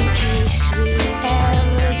 Just in case we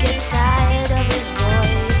ever get tired of his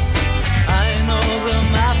voice. I know the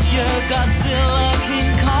mafia, Godzilla,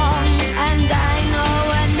 King Kong. And I know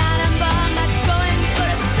an atom bomb that's going for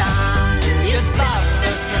a song. You stopped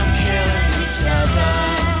us from killing each other.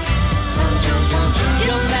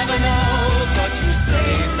 You'll never know, but you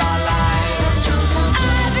saved our lives.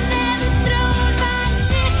 I've never thrown my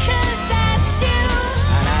knickers at you.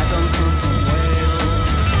 And I don't come from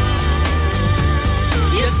Wales.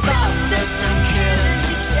 You stopped us from killing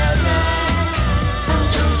each other.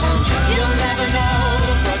 You'll never know,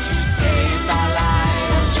 but you saved our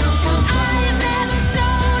lives. I've never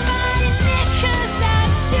thrown my knickers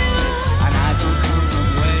at you. And I don't come from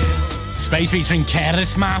Wales. Space featuring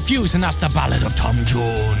Keris Matthews, and that's the Ballad of Tom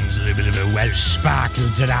Jones. A little bit of a Welsh sparkle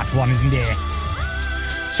to that one, isn't there?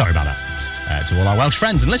 Sorry about that. To all our Welsh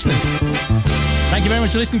friends and listeners. Thank you very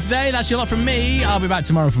much for listening today. That's your lot from me. I'll be back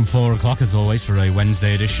tomorrow from 4 o'clock, as always, for a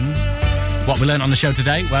Wednesday edition. What we learned on the show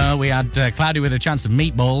today? Well, we had Cloudy with a chance of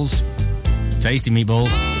meatballs, tasty meatballs,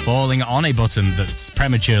 falling on a button that's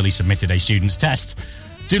prematurely submitted a student's test.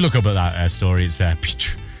 Do look up at that story. It's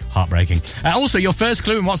heartbreaking. Also, your first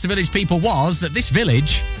clue in What's the Village People was that this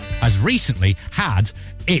village has recently had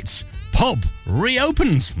its pub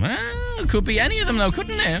reopened. Well, could be any of them, though,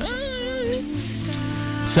 couldn't it?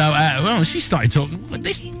 So, well, she started talking.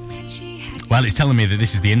 Well, it's telling me that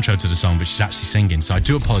this is the intro to the song, but she's actually singing, so I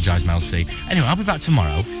do apologise, Mel C. Anyway, I'll be back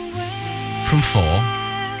tomorrow from 4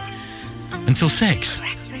 until 6.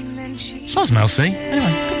 So's Mel C.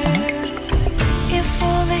 Anyway, goodbye. If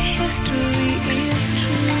all the history is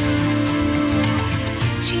true,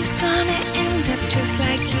 she's gonna end up just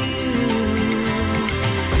like you.